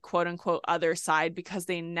to the quote unquote other side because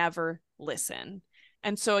they never listen.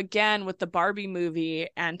 And so again, with the Barbie movie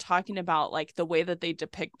and talking about like the way that they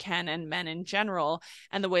depict Ken and men in general,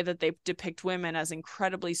 and the way that they depict women as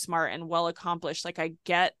incredibly smart and well accomplished, like, I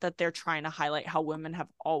get that they're trying to highlight how women have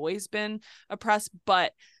always been oppressed,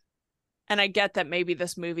 but and I get that maybe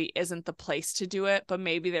this movie isn't the place to do it, but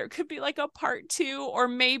maybe there could be like a part two, or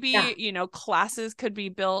maybe, Yeah. classes could be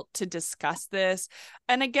built to discuss this.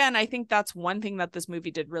 And again, I think that's one thing that this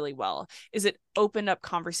movie did really well, is it opened up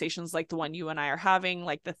conversations like the one you and I are having,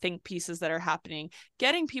 like the think pieces that are happening,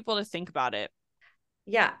 getting people to think about it.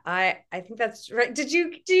 Yeah, I think that's right. Did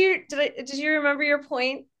you remember your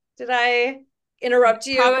point? Did I interrupt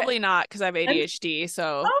you? Probably not, because I have ADHD.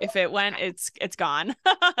 So Oh, if it went, it's gone.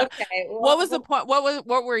 okay. What was the Well, point?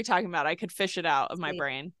 What were we talking about? I could fish it out of my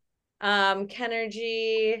brain.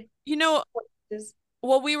 Kenergy You know, is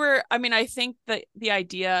well, I mean, I think that the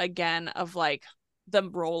idea again of like the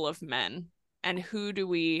role of men, and who do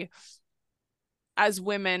we, as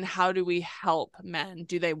women, how do we help men?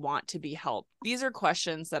 Do they want to be helped? These are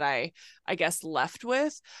questions that I guess left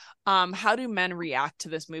with. How do men react to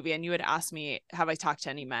this movie? And you had asked me, have I talked to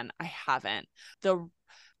any men? I haven't. The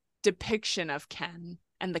depiction of Ken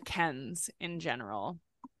and the Kens in general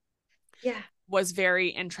yeah, was very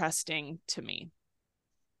interesting to me.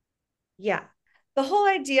 yeah. The whole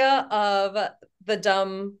idea of the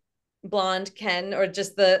dumb blonde Ken, or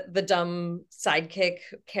just the dumb sidekick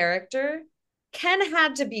character. Ken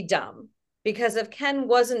had to be dumb, because if Ken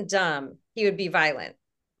wasn't dumb, he would be violent,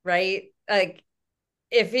 right? Like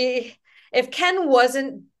if Ken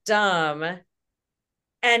wasn't dumb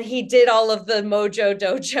and he did all of the mojo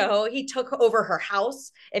dojo, he took over her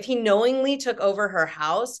house. If he knowingly took over her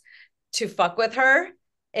house to fuck with her,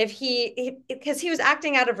 if because he was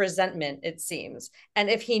acting out of resentment, it seems. And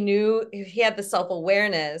if he knew, if he had the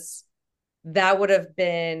self-awareness, that would have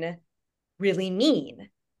been really mean.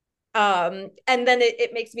 And then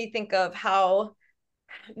it makes me think of how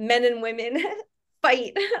men and women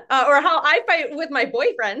fight, or how I fight with my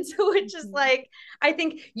boyfriends, which is like, I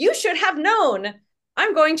think you should have known.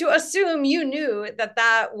 I'm going to assume you knew that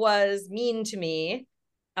that was mean to me.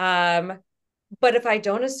 Um, but if I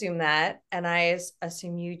don't assume that, and I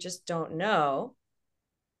assume you just don't know,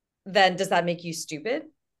 then does that make you stupid?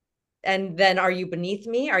 And then are you beneath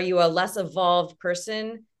me? Are you a less evolved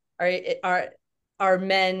person? Are are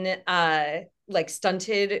men like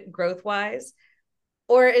stunted growth wise?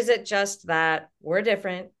 Or is it just that we're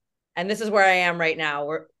different? And this is where I am right now.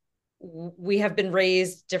 We have been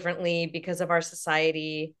raised differently because of our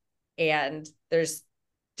society, and there's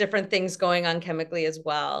different things going on chemically as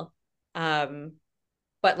well.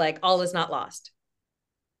 But like all is not lost.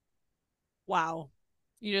 Wow.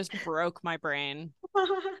 You just broke my brain.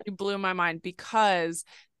 You blew my mind, because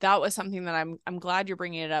that was something that I'm glad you're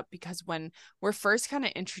bringing it up, because when we're first kind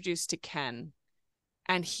of introduced to Ken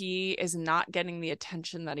and he is not getting the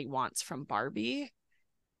attention that he wants from Barbie,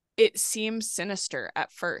 it seems sinister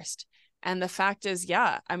at first. And the fact is,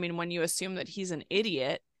 yeah, I mean, when you assume that he's an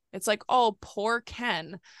idiot, it's like, oh, poor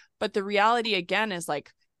Ken. But the reality again is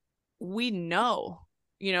like, we know,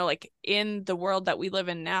 like in the world that we live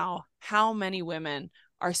in now, how many women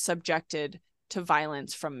are subjected to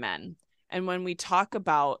violence from men. And when we talk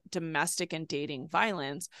about domestic and dating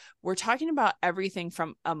violence, we're talking about everything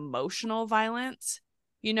from emotional violence,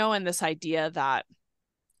 and this idea that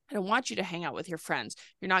I don't want you to hang out with your friends.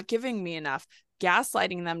 You're not giving me enough,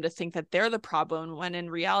 gaslighting them to think that they're the problem, when in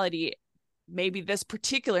reality, maybe this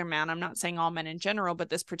particular man, I'm not saying all men in general,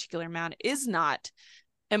 but this particular man is not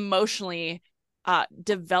emotionally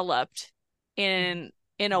developed in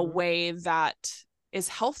a way that is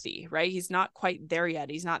healthy, right? He's not quite there yet.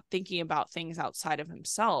 He's not thinking about things outside of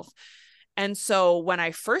himself. And so when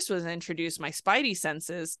I first was introduced, my spidey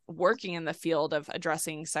senses working in the field of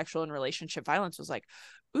addressing sexual and relationship violence was like,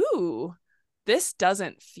 ooh, this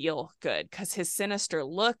doesn't feel good, because his sinister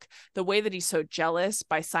look, the way that he's so jealous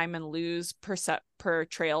by Simon Liu's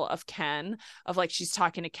portrayal of Ken, of like, she's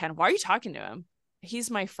talking to Ken, why are you talking to him? He's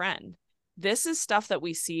my friend. This is stuff that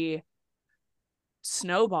we see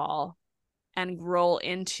snowball and roll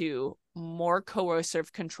into more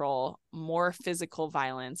coercive control, more physical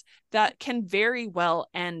violence that can very well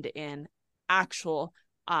end in actual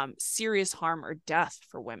serious harm or death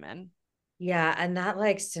for women. Yeah, and that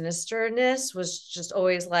like sinisterness was just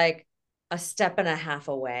always like a step and a half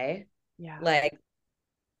away. Yeah. Like,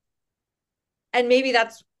 and maybe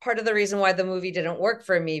that's part of the reason why the movie didn't work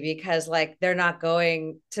for me, because like they're not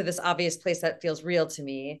going to this obvious place that feels real to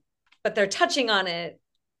me, but they're touching on it.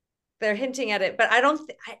 They're hinting at it, but I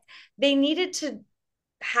don't they needed to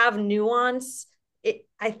have nuance.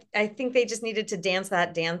 I think they just needed to dance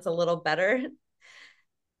that dance a little better.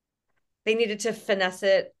 They needed to finesse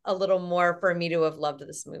it a little more for me to have loved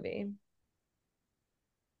this movie.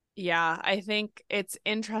 Yeah, I think it's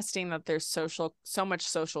interesting that there's so much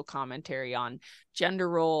social commentary on gender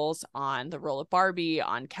roles, on the role of Barbie,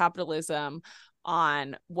 on capitalism,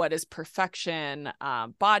 on what is perfection,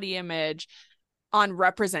 body image, on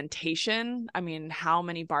representation. I mean, how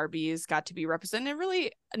many Barbies got to be represented?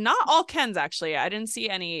 Really, not all Kens, actually. I didn't see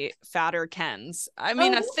any fatter Kens. I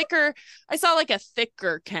mean, Oh, I saw like a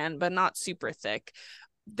thicker Ken, but not super thick.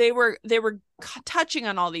 They were touching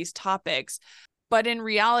on all these topics. But in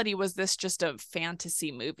reality, was this just a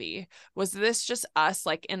fantasy movie? Was this just us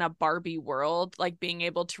like in a Barbie world, like being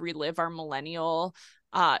able to relive our millennial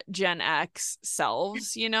Gen X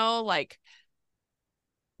selves, like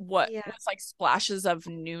what yeah. with like splashes of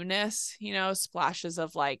newness, splashes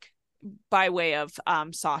of like, by way of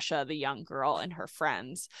Sasha, the young girl, and her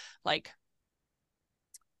friends. Like,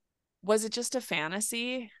 was it just a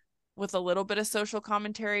fantasy with a little bit of social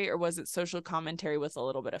commentary, or was it social commentary with a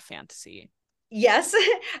little bit of fantasy? Yes.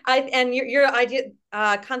 And your idea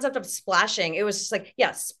concept of splashing, it was just like,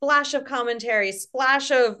 yeah, splash of commentary, splash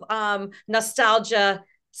of nostalgia,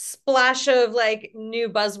 splash of like new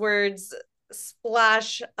buzzwords,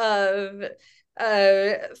 splash of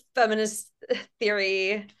uh feminist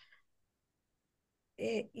theory.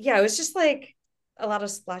 Yeah, it was just like a lot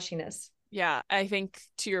of splashiness. Yeah, I think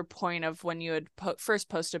to your point of when you had first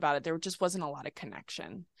posted about it, there just wasn't a lot of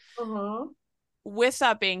connection. Uh-huh. With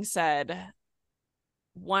that being said,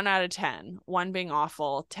 1 out of 10, 1 being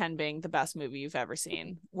awful, 10 being the best movie you've ever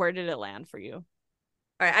seen. Where did it land for you? All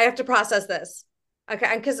right, I have to process this.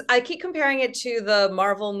 Okay, because I keep comparing it to the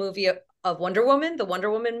Marvel movie of Wonder Woman, the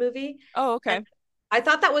Wonder Woman movie. Oh, And okay. I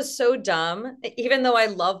thought that was so dumb, even though I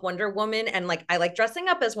love Wonder Woman and like I like dressing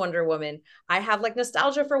up as Wonder Woman. I have like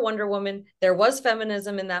nostalgia for Wonder Woman. There was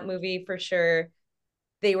feminism in that movie for sure.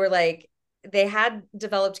 They were like, they had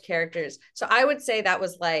developed characters. So I would say that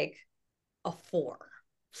was like a 4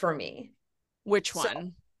 for me. Which So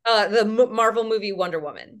one? the Marvel movie Wonder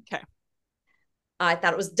Woman. Okay. I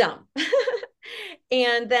thought it was dumb.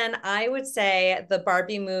 And then I would say the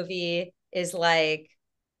Barbie movie is like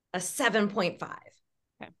a 7.5.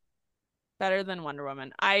 Okay. Better than Wonder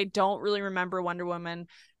Woman. I don't really remember Wonder Woman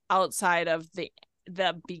outside of the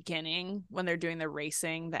beginning when they're doing the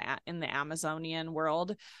racing in the Amazonian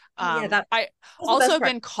world. Oh yeah, that I was the also best have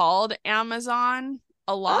part. been called Amazon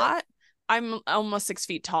a Oh, lot. I'm almost 6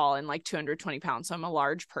 feet tall and like 220 pounds. So I'm a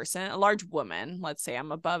large person, a large woman. Let's say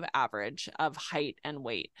I'm above average of height and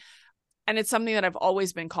weight. And it's something that I've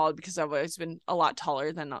always been called because I've always been a lot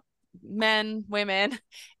taller than men, women,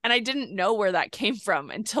 and I didn't know where that came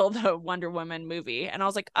from until the Wonder Woman movie. And I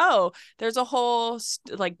was like, oh, there's a whole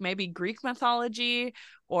like maybe Greek mythology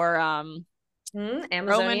or Roman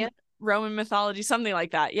Amazonia. Roman mythology, something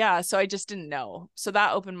like that. Yeah, so I just didn't know. So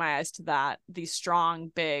that opened my eyes to that, these strong,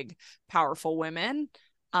 big, powerful women.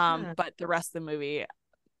 Huh. But the rest of the movie,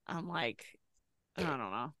 I'm like, I don't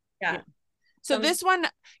know. Yeah. Yeah. So this one,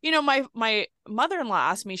 my mother-in-law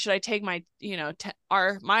asked me, should I take my,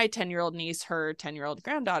 my 10-year-old niece, her 10-year-old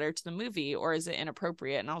granddaughter to the movie, or is it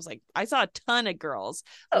inappropriate? And I was like, I saw a ton of Oh,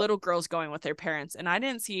 little girls going with their parents, and I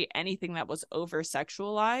didn't see anything that was over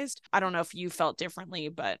sexualized. I don't know if you felt differently,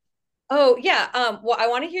 but oh yeah. Well, I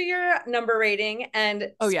want to hear your number rating.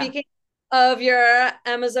 And oh yeah. speaking of your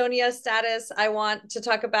Amazonia status, I want to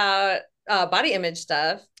talk about body image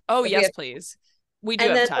stuff. Oh If we yes, have, please. We do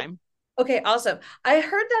and have then time. okay, awesome. I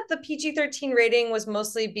heard that the PG-13 rating was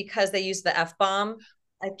mostly because they used the F bomb.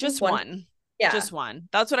 I think Just one, one. yeah. Just one.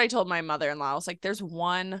 That's what I told my mother-in-law. I was like, there's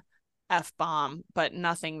one F bomb, but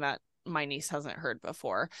nothing that my niece hasn't heard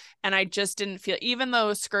before. And I just didn't feel, even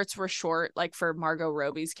though skirts were short, like for Margot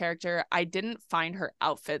Robbie's character, I didn't find her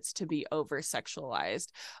outfits to be over sexualized,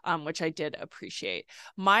 which I did appreciate.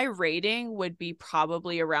 My rating would be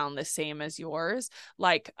probably around the same as yours.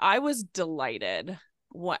 Like, I was delighted.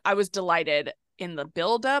 I was delighted in the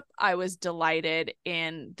buildup. I was delighted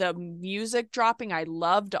in the music dropping. I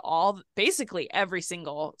loved basically every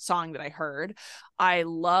single song that I heard. I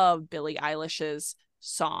love Billie Eilish's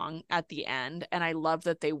song at the end, and I love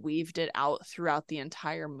that they weaved it out throughout the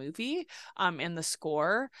entire movie in the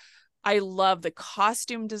score. I love the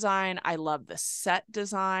costume design. I love the set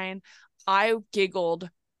design. I giggled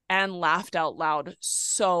and laughed out loud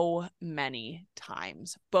so many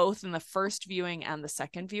times, both in the first viewing and the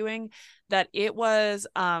second viewing, that it was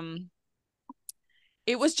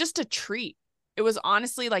just a treat. It was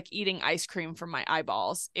honestly like eating ice cream from my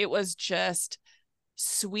eyeballs. It was just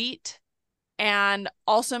sweet and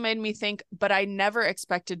also made me think, but I never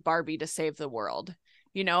expected Barbie to save the world.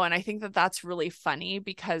 And I think that that's really funny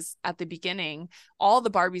because at the beginning, all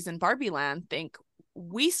the Barbies in Barbie Land think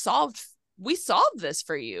we solved this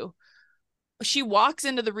for you. She walks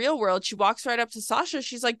into the real world. She walks right up to Sasha.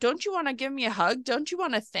 She's like, don't you want to give me a hug? Don't you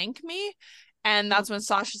want to thank me? And that's when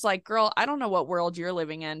Sasha's like, girl, I don't know what world you're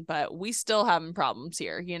living in, but we still having problems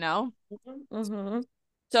here. Mm-hmm.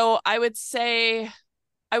 So I would say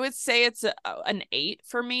it's an 8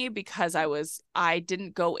 for me because I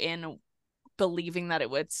didn't go in believing that it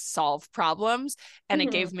would solve problems, and it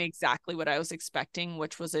Mm-hmm. gave me exactly what I was expecting,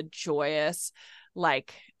 which was a joyous,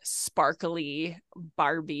 like sparkly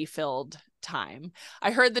Barbie filled time.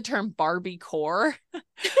 I heard the term Barbie core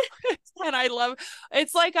and I love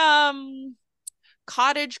it's like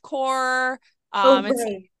cottage core. Oh, It's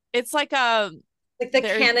right. it's like a Like the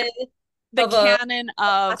there's canon the of a canon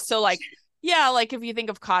of, so like, yeah, like if you think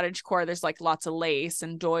of cottage core, there's like lots of lace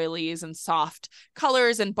and doilies and soft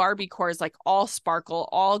colors, and Barbie core is like all sparkle,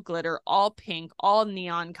 all glitter, all pink, all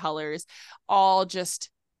neon colors, all just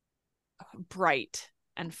bright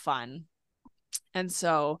and fun. And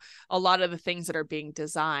so a lot of the things that are being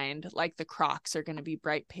designed, like the Crocs, are going to be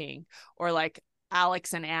bright pink, or like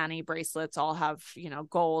Alex and Annie bracelets all have,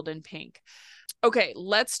 gold and pink. Okay,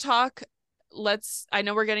 I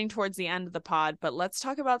know we're getting towards the end of the pod, but let's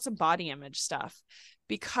talk about some body image stuff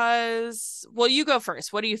because, well, you go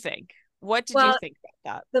first. What do you think? What did you well, think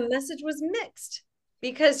about that? the message was mixed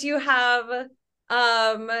because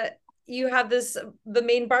um you have this the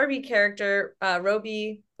main Barbie character,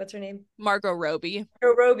 Roby, what's her name? Margot Robbie.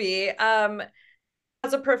 Roby.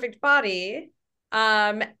 has a perfect body.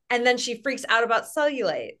 And then she freaks out about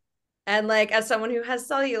cellulite. And like as someone who has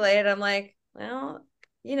cellulite, I'm like, well,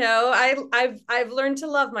 I've learned to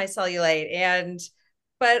love my cellulite. And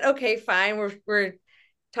but okay, fine. We're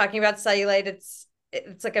talking about cellulite. It's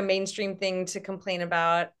like a mainstream thing to complain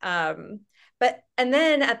about. But and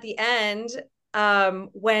then at the end,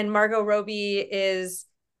 when Margot Robbie is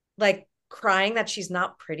like crying that she's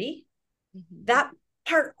not pretty, that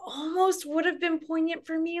part almost would have been poignant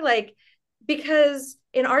for me, like because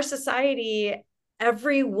in our society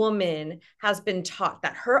every woman has been taught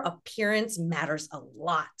that her appearance matters a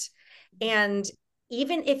lot, and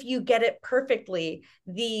even if you get it perfectly,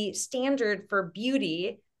 the standard for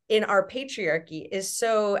beauty in our patriarchy is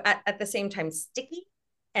so at the same time sticky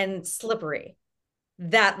and slippery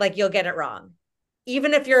that like you'll get it wrong.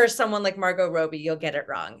 Even if you're someone like Margot Robbie, you'll get it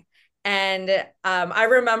wrong. And I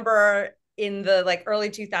remember in the like early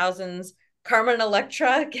 2000s, Carmen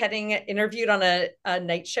Electra getting interviewed on a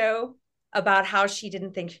night show about how she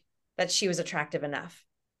didn't think that she was attractive enough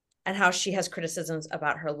and how she has criticisms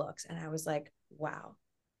about her looks. And I was like, wow,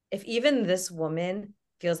 if even this woman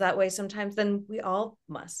feels that way sometimes, then we all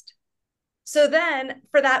must. So then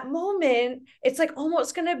for that moment, it's like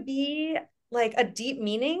almost going to be like a deep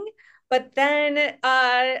meaning. But then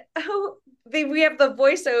we have the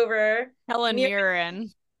voiceover. Helen Mirren.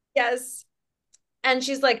 Yes. And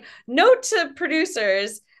she's like, note to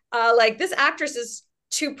producers, like this actress is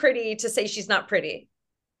too pretty to say she's not pretty,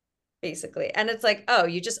 basically. And it's like, oh,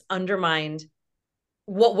 you just undermined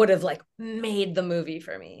what would have like made the movie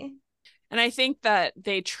for me. And I think that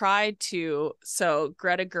they tried to, so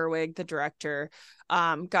Greta Gerwig, the director,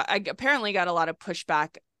 apparently got a lot of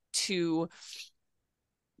pushback to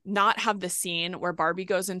not have the scene where Barbie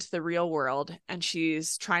goes into the real world and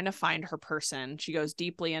she's trying to find her person. She goes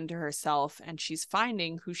deeply into herself and she's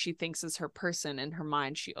finding who she thinks is her person in her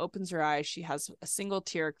mind. She opens her eyes, she has a single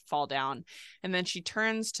tear fall down, and then she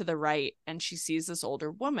turns to the right and she sees this older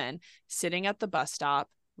woman sitting at the bus stop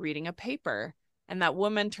reading a paper. And that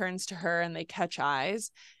woman turns to her and they catch eyes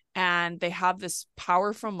and they have this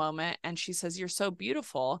powerful moment. And she says, "You're so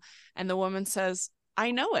beautiful." And the woman says, "I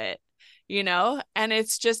know it." And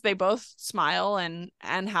it's just they both smile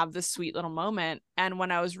and have this sweet little moment. And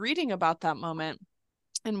when I was reading about that moment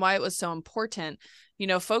and why it was so important,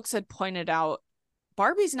 folks had pointed out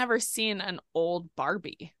Barbie's never seen an old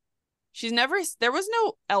Barbie. There was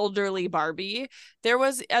no elderly Barbie. There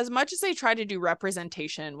was, as much as they tried to do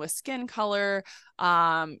representation with skin color,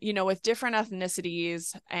 with different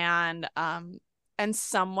ethnicities and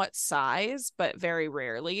somewhat size, but very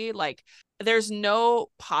rarely, like there's no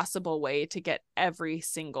possible way to get every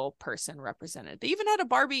single person represented. They even had a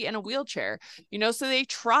Barbie in a wheelchair, so they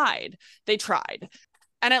tried.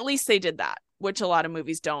 And at least they did that, which a lot of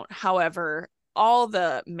movies don't. However, all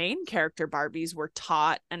the main character Barbies were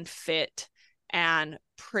taut and fit and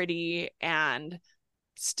pretty and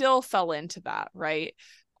still fell into that, right?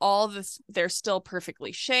 All this, they're still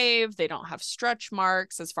perfectly shaved. They don't have stretch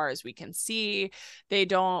marks as far as we can see. I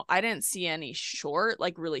didn't see any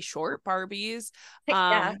like really short Barbies.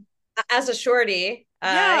 Yeah. As a shorty.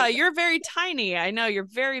 Yeah, you're very tiny. I know you're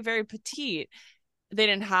very, very petite. They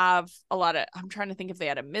didn't have I'm trying to think if they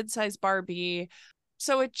had a mid-size Barbie.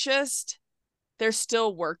 So there's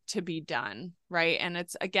still work to be done, right? And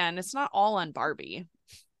it's not all on Barbie.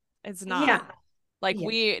 It's not. Yeah. Like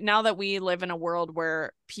now that we live in a world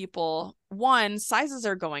where sizes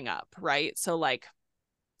are going up, right? So like,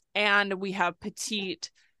 and we have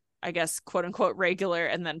petite, I guess, quote unquote, regular,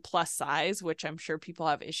 and then plus size, which I'm sure people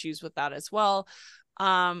have issues with that as well.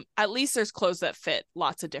 At least there's clothes that fit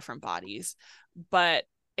lots of different bodies, but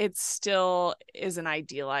it still is an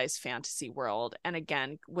idealized fantasy world. And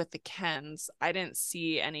again, with the Kens, I didn't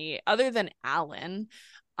see any other than Alan.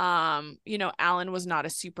 Alan was not a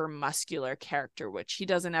super muscular character, which he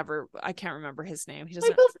doesn't ever, I can't remember his name. He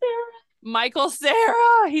doesn't. Michael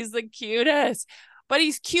Cera. He's the cutest, but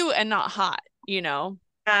he's cute and not hot, Yeah.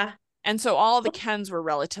 And so all the Kens were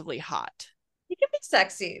relatively hot. He can be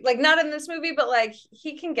sexy, like not in this movie, but like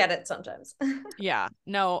he can get it sometimes. Yeah,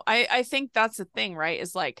 no, I think that's the thing, right?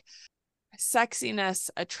 Is like sexiness,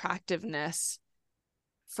 attractiveness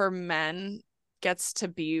for men gets to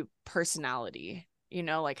be personality.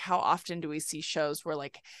 Like how often do we see shows where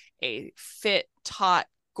like a fit, taut,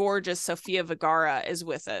 gorgeous Sofia Vergara is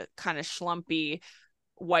with a kind of schlumpy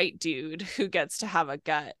white dude who gets to have a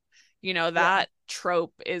gut? That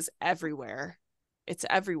trope is everywhere. It's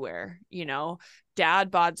everywhere.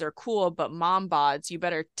 Dad bods are cool, but mom bods, you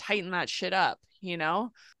better tighten that shit up.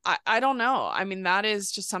 I don't know. I mean, that is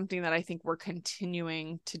just something that I think we're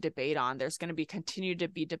continuing to debate on. There's going to continue to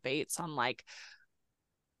be debates on like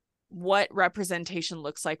what representation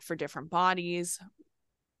looks like for different bodies,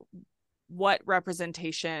 what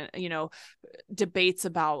representation, debates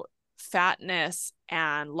about fatness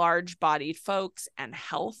and large bodied folks and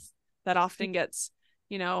health that often gets,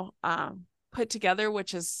 put together,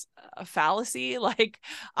 which is a fallacy. Like,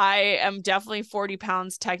 I am definitely 40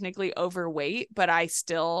 pounds technically overweight, but I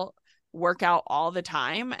still work out all the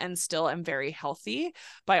time and still am very healthy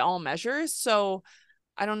by all measures. So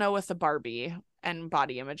I don't know with the Barbie and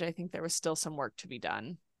body image. I think there was still some work to be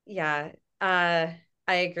done. Yeah. I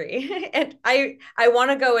agree. And I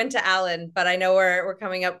want to go into Alan, but I know we're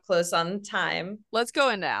coming up close on time. Let's go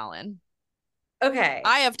into Alan. Okay.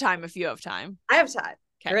 I have time if you have time. I have time.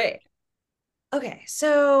 Okay. Great. Okay.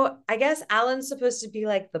 So I guess Alan's supposed to be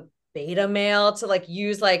like the beta male to like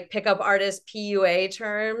use like pickup artist PUA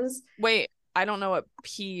terms. Wait, I don't know what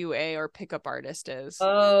PUA or pickup artist is.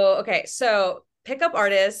 Oh, okay. So pickup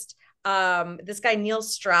artist, this guy Neil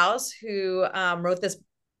Strauss, who wrote this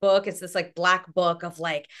book. It's this like black book of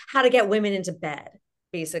like how to get women into bed,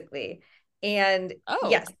 basically. And Oh,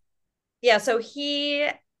 yes, yeah. So he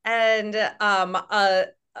and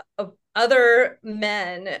other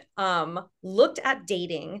men looked at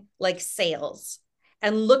dating like sales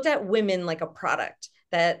and looked at women like a product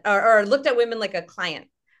that, or looked at women like a client.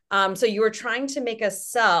 So you were trying to make a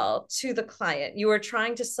sell to the client. You were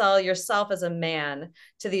trying to sell yourself as a man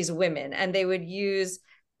to these women, and they would use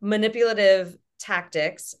manipulative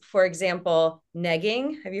tactics. For example,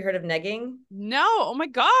 negging. Have you heard of negging? no. Oh my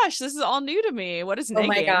gosh, this is all new to me. What is Oh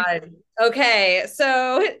my negging? God. Okay.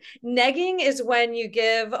 So negging is when you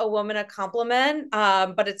give a woman a compliment,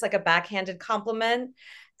 but it's like a backhanded compliment.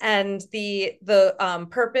 And the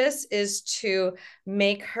purpose is to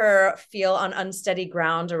make her feel on unsteady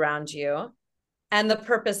ground around you. And the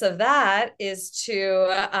purpose of that is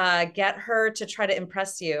to get her to try to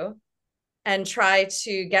impress you and try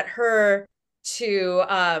to get her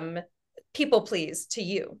to people please to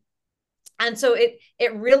you. And so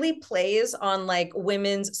it really plays on like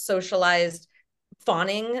women's socialized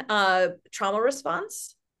fawning trauma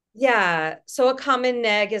response. Yeah. So a common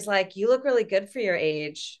neg is like, you look really good for your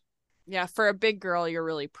age. Yeah, for a big girl, you're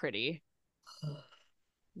really pretty.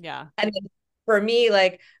 Yeah. And then for me,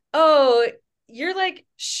 like, oh, you're like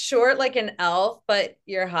short like an elf, but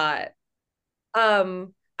you're hot.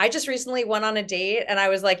 I just recently went on a date and I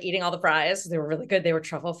was like eating all the fries. They were really good. They were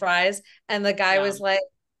truffle fries. And the guy Yeah. was like,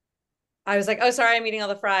 I was like, oh, sorry, I'm eating all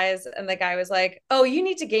the fries. And the guy was like, oh, you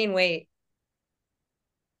need to gain weight.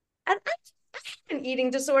 And I have an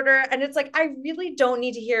eating disorder. And it's like, I really don't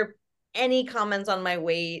need to hear any comments on my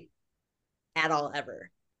weight at all,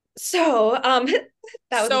 ever. So that was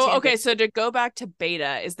a So, tangent. okay, so to go back to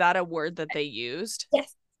beta, is that a word that they used?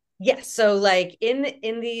 Yes. Yes. So like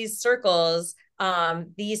in these circles,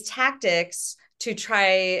 these tactics to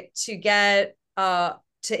try to get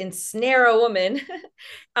to ensnare a woman,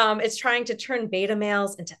 it's trying to turn beta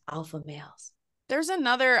males into alpha males.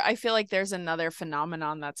 I feel like there's another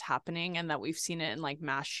phenomenon that's happening and that we've seen it in like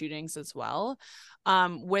mass shootings as well,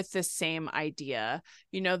 with the same idea,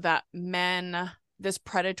 that men, this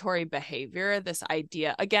predatory behavior, this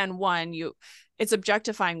idea, again, it's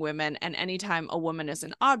objectifying women. And anytime a woman is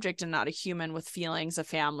an object and not a human with feelings, a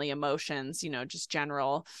family, emotions, just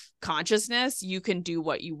general consciousness, you can do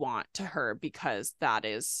what you want to her because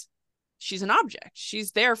she's an object.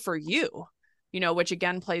 She's there for you. Which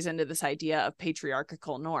again plays into this idea of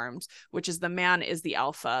patriarchal norms, which is the man is the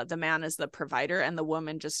alpha, the man is the provider, and the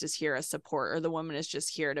woman just is here as support, or the woman is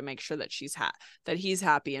just here to make sure that that he's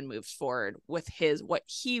happy and moves forward with what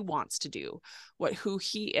he wants to do, who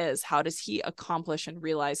he is, how does he accomplish and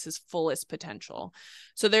realize his fullest potential.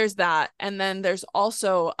 So there's that. And then there's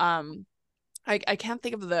also I can't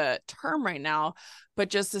think of the term right now, but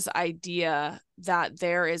just this idea that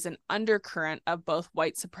there is an undercurrent of both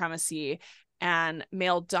white supremacy and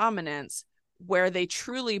male dominance, where they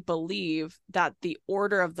truly believe that the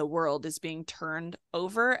order of the world is being turned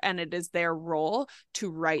over and it is their role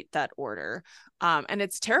to right that order. And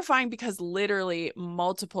it's terrifying because literally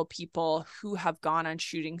multiple people who have gone on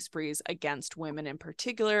shooting sprees against women, in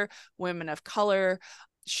particular, women of color,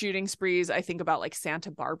 shooting sprees. I think about like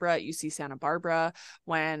Santa Barbara, UC Santa Barbara,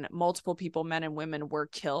 when multiple people, men and women, were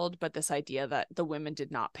killed, but this idea that the women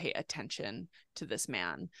did not pay attention to this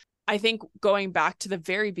man. I think going back to the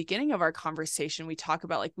very beginning of our conversation, we talk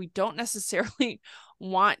about like we don't necessarily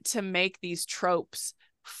want to make these tropes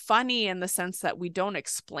funny in the sense that we don't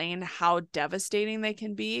explain how devastating they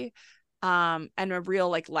can be, and a real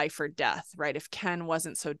like life or death, right? If Ken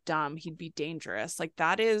wasn't so dumb, he'd be dangerous. Like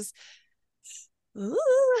that's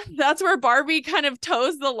where Barbie kind of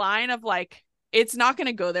toes the line of like, it's not going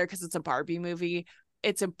to go there because it's a Barbie movie,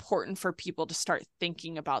 it's important for people to start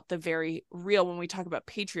thinking about the very real, when we talk about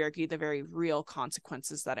patriarchy, the very real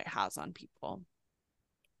consequences that it has on people.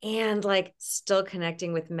 And like still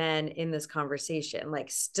connecting with men in this conversation, like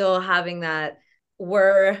still having that,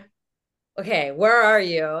 we're okay, where are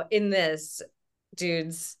you in this,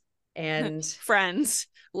 dudes? And Friends,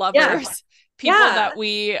 yeah, lovers, people yeah. that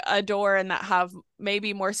we adore and that have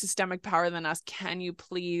maybe more systemic power than us. Can you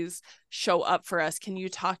please show up for us? Can you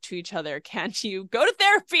talk to each other? Can you go to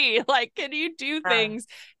therapy? Like, can you do things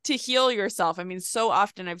to heal yourself? I mean, so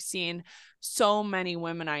often I've seen so many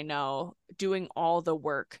women I know doing all the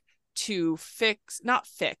work to not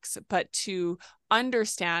fix, but to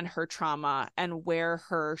understand her trauma and where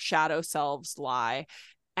her shadow selves lie,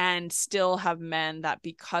 and still have men that,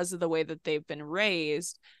 because of the way that they've been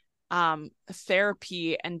raised,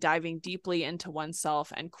 therapy and diving deeply into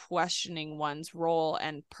oneself and questioning one's role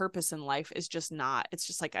and purpose in life is just not, it's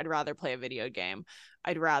just like, I'd rather play a video game.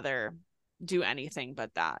 I'd rather do anything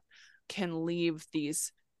but that, can leave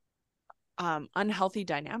these unhealthy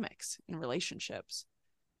dynamics in relationships.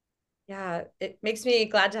 Yeah, it makes me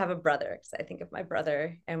glad to have a brother, because I think of my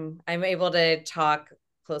brother and I'm able to talk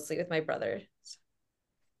closely with my brother.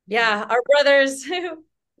 Yeah. Yeah, our brothers.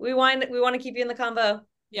 We want to keep you in the convo.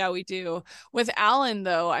 Yeah, we do. With Alan,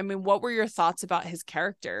 though, I mean, what were your thoughts about his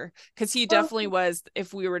character? Because he Oh, definitely was,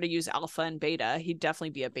 if we were to use alpha and beta, he'd definitely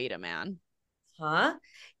be a beta man. huh?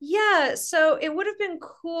 Yeah, so it would have been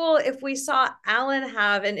cool if we saw Alan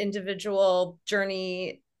have an individual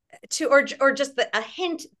journey to, or just a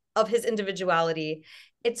hint of his individuality.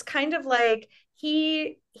 It's kind of like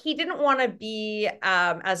he didn't want to be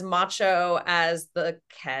as macho as the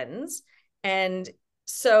Kens, and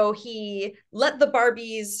so he let the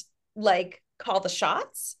Barbies like call the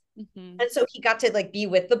shots. Mm-hmm. And so he got to like be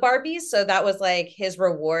with the Barbies, so that was like his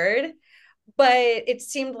reward, but it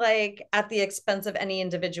seemed like at the expense of any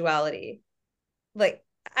individuality. Like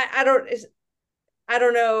I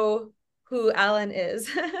don't know who Alan is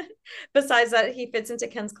besides that he fits into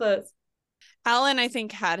Ken's clothes. Alan, I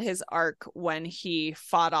think, had his arc when he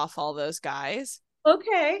fought off all those guys,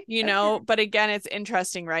 Okay. you Okay. know, but again, it's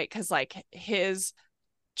interesting, right? Because like his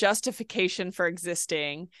justification for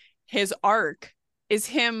existing, his arc is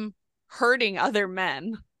him hurting other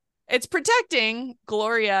men. It's protecting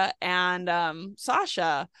Gloria and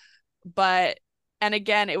Sasha, but, and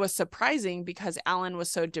again, it was surprising because Alan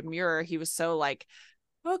was so demure. He was so like,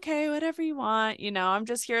 okay, whatever you want, you know, I'm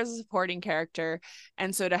just here as a supporting character.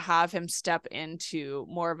 And so to have him step into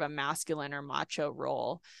more of a masculine or macho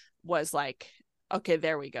role was like, okay,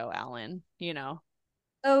 there we go, Alan, you know.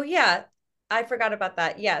 Oh yeah. I forgot about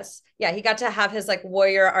that. Yes. Yeah, he got to have his like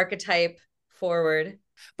warrior archetype forward.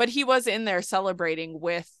 But he was in there celebrating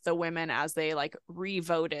with the women as they like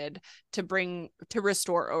re-voted to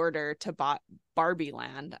restore order to Barbie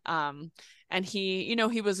land. And he, you know,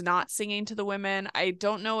 he was not singing to the women. I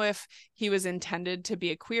don't know if he was intended to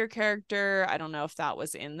be a queer character. I don't know if that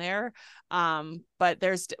was in there. But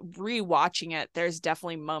there's, rewatching it, there's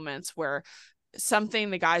definitely moments where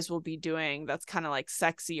something the guys will be doing that's kind of like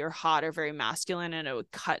sexy or hot or very masculine, and it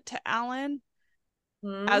would cut to Alan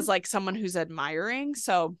as Hmm. like someone who's admiring.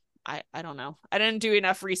 So I don't know. I didn't do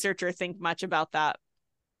enough research or think much about that.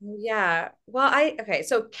 Yeah. Well, I okay.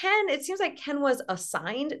 So Ken, it seems like Ken was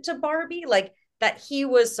assigned to Barbie, like that he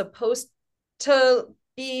was supposed to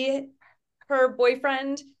be her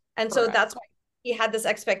boyfriend. And so Correct. that's why he had this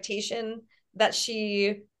expectation that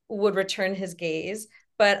she would return his gaze.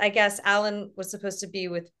 But I guess Alan was supposed to be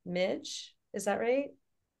with Midge. Is that right?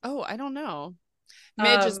 Oh, I don't know.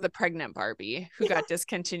 Midge is Um, the pregnant Barbie who got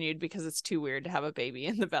discontinued because it's too weird to have a baby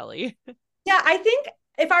in the belly. yeah, I think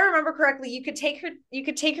if I remember correctly, you could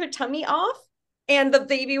take her tummy off and the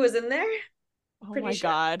baby was in there. Oh Pretty my sure.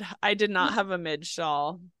 God. I did not have a Midge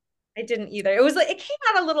doll. I didn't either. It was like it came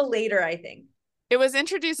out a little later, I think. It was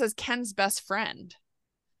introduced as Ken's best friend,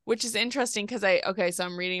 which is interesting because okay, so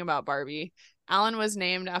I'm reading about Barbie. Alan was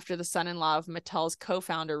named after the son-in-law of Mattel's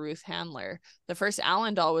co-founder Ruth Handler. The first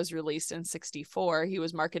Alan doll was released in 64. He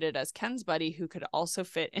was marketed as Ken's buddy who could also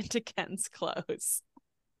fit into Ken's clothes.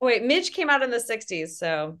 Wait, Midge came out in the 60s,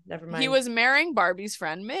 so never He mind. was marrying Barbie's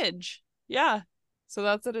friend Midge. Yeah. So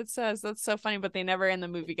that's what it says. That's so funny, but they never in the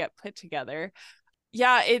movie get put together.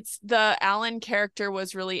 Yeah, it's the Alan character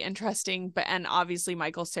was really interesting, but and obviously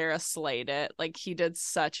Michael Cera slayed it. Like he did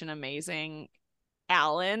such an amazing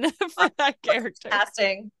Alan for that character.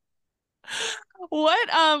 Casting. What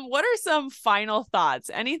are some final thoughts?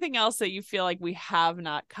 Anything else that you feel like we have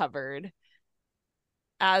not covered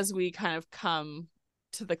as we kind of come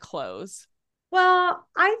to the close? Well,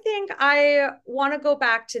 I think I want to go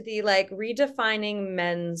back to the like redefining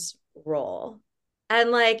men's role. And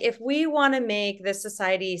like, if we want to make this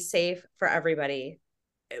society safe for everybody,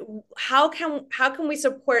 how can we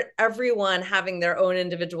support everyone having their own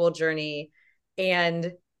individual journey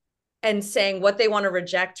and saying what they want to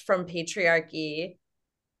reject from patriarchy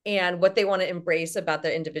and what they want to embrace about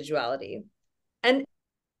their individuality and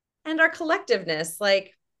our collectiveness.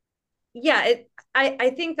 Like, yeah, I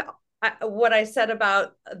think what I said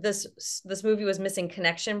about this movie was missing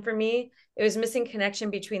connection for me. It was missing connection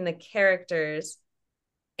between the characters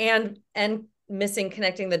and missing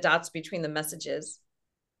connecting the dots between the messages.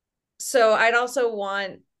 So I'd also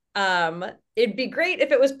want, it'd be great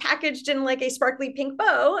if it was packaged in like a sparkly pink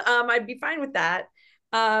bow. I'd be fine with that.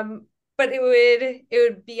 But it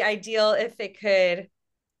would be ideal if it could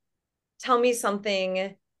tell me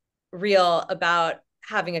something real about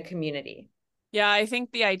having a community. Yeah, I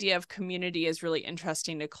think the idea of community is really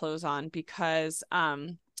interesting to close on because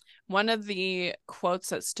one of the quotes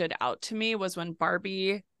that stood out to me was when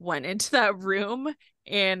Barbie went into that room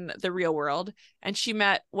in the real world and she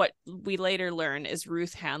met what we later learn is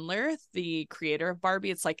Ruth Handler, the creator of Barbie.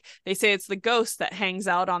 It's like they say it's the ghost that hangs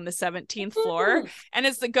out on the 17th floor, and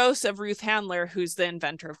it's the ghost of Ruth Handler, who's the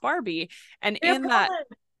inventor of Barbie. And Rhea in that,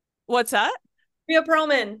 Perlman. what's that? Rhea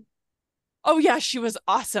Perlman. Oh yeah, she was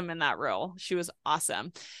awesome in that role. She was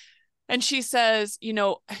awesome. And she says, you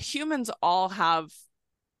know, humans all have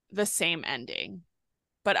the same ending,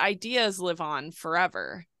 but ideas live on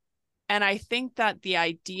forever. And I think that the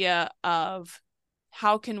idea of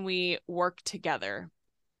how can we work together?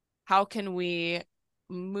 How can we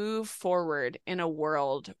move forward in a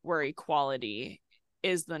world where equality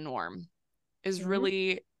is the norm is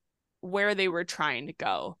really where they were trying to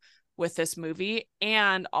go with this movie,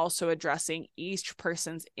 and also addressing each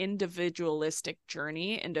person's individualistic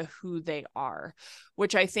journey into who they are,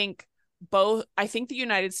 which I think the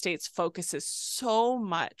United States focuses so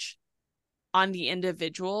much on the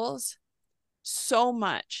individuals, so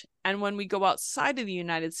much. And when we go outside of the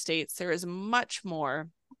United States, there is much more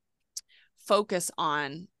focus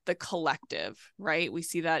on the collective, right? We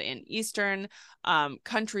see that in Eastern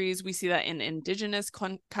countries. We see that in indigenous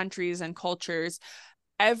countries and cultures.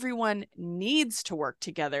 Everyone needs to work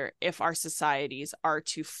together if our societies are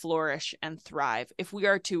to flourish and thrive. If we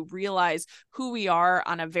are to realize who we are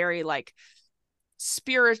on a very like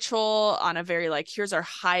spiritual, on a very like, here's our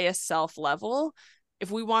highest self level.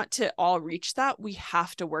 If we want to all reach that, we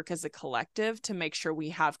have to work as a collective to make sure we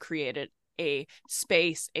have created a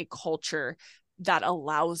space, a culture that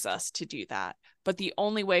allows us to do that. But the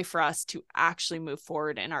only way for us to actually move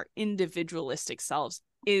forward in our individualistic selves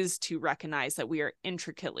is to recognize that we are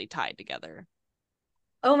intricately tied together.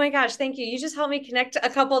 Oh my gosh, thank you. You just helped me connect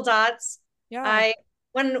a couple dots. Yeah. I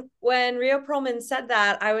when Rhea Perlman said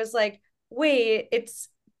that, I was like, wait, it's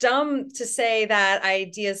dumb to say that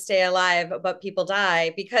ideas stay alive but people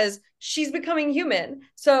die because she's becoming human.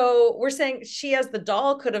 So we're saying she as the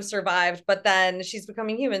doll could have survived, but then she's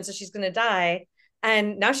becoming human, so she's going to die.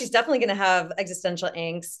 And now she's definitely going to have existential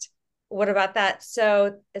angst. What about that?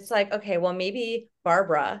 So it's like, okay, well, maybe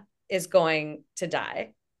Barbara is going to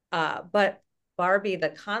die. But Barbie, the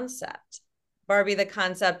concept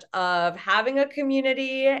of having a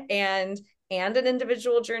community and an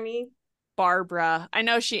individual journey. Barbara. I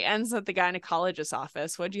know she ends at the gynecologist's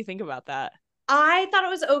office. What do you think about that? I thought it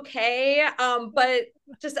was okay. But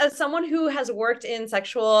just as someone who has worked in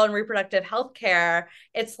sexual and reproductive health care,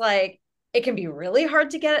 it's like it can be really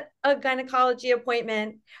hard to get a gynecology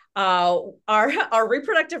appointment. Our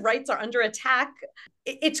reproductive rights are under attack.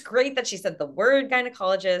 It's great that she said the word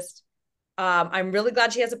gynecologist. I'm really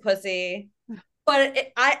glad she has a pussy.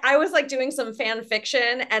 But I was like doing some fan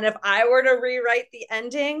fiction, and if I were to rewrite the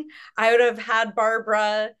ending, I would have had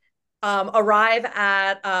Barbara arrive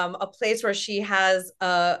at a place where she has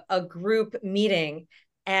a group meeting,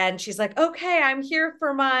 and she's like, "Okay, I'm here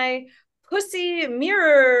for my pussy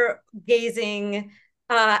mirror gazing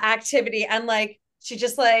activity," and like she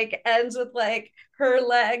just like ends with like her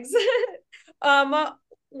legs um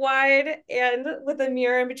wide and with a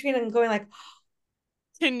mirror in between, and going like,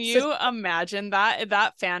 Can so you imagine that?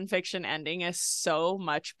 That fan fiction ending is so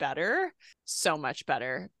much better. So much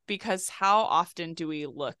better. Because how often do we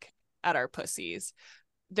look at our pussies?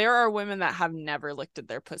 There are women that have never looked at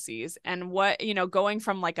their pussies. And what, you know, going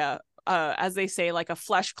from like a as they say, like a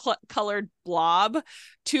flesh colored blob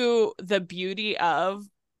to the beauty of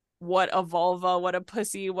what a vulva, what a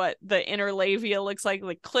pussy, what the inner labia looks like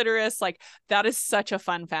clitoris, like that is such a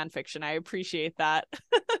fun fan fiction. I appreciate that.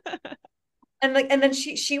 and then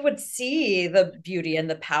she would see the beauty and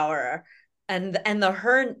the power and the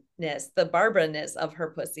herness, the Barbara-ness of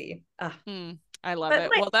her pussy. Ah. I love But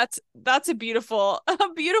it. Well, that's a beautiful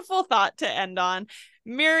thought to end on.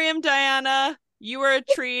 Miriam, Diana, you were a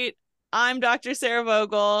treat. I'm Dr. Sarah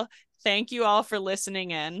Vogel. Thank you all for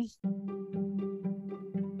listening in.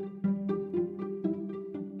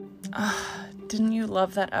 Didn't you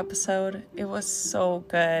love that episode? It was so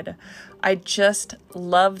good. I just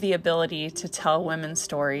love the ability to tell women's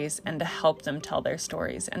stories and to help them tell their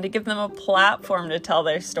stories and to give them a platform to tell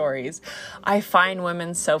their stories. I find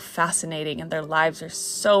women so fascinating and their lives are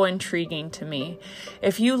so intriguing to me.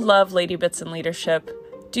 If you love Lady Bits and Leadership,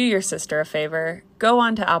 do your sister a favor. Go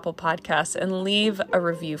on to Apple Podcasts and leave a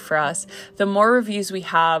review for us. The more reviews we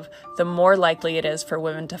have, the more likely it is for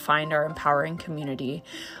women to find our empowering community.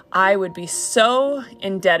 I would be so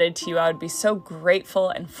indebted to you. I would be so grateful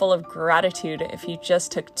and full of gratitude if you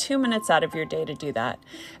just took 2 minutes out of your day to do that.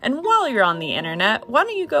 And while you're on the internet, why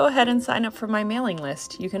don't you go ahead and sign up for my mailing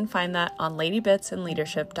list? You can find that on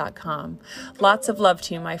ladybitsandleadership.com. Lots of love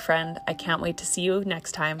to you, my friend. I can't wait to see you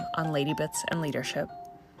next time on Lady Bits and Leadership.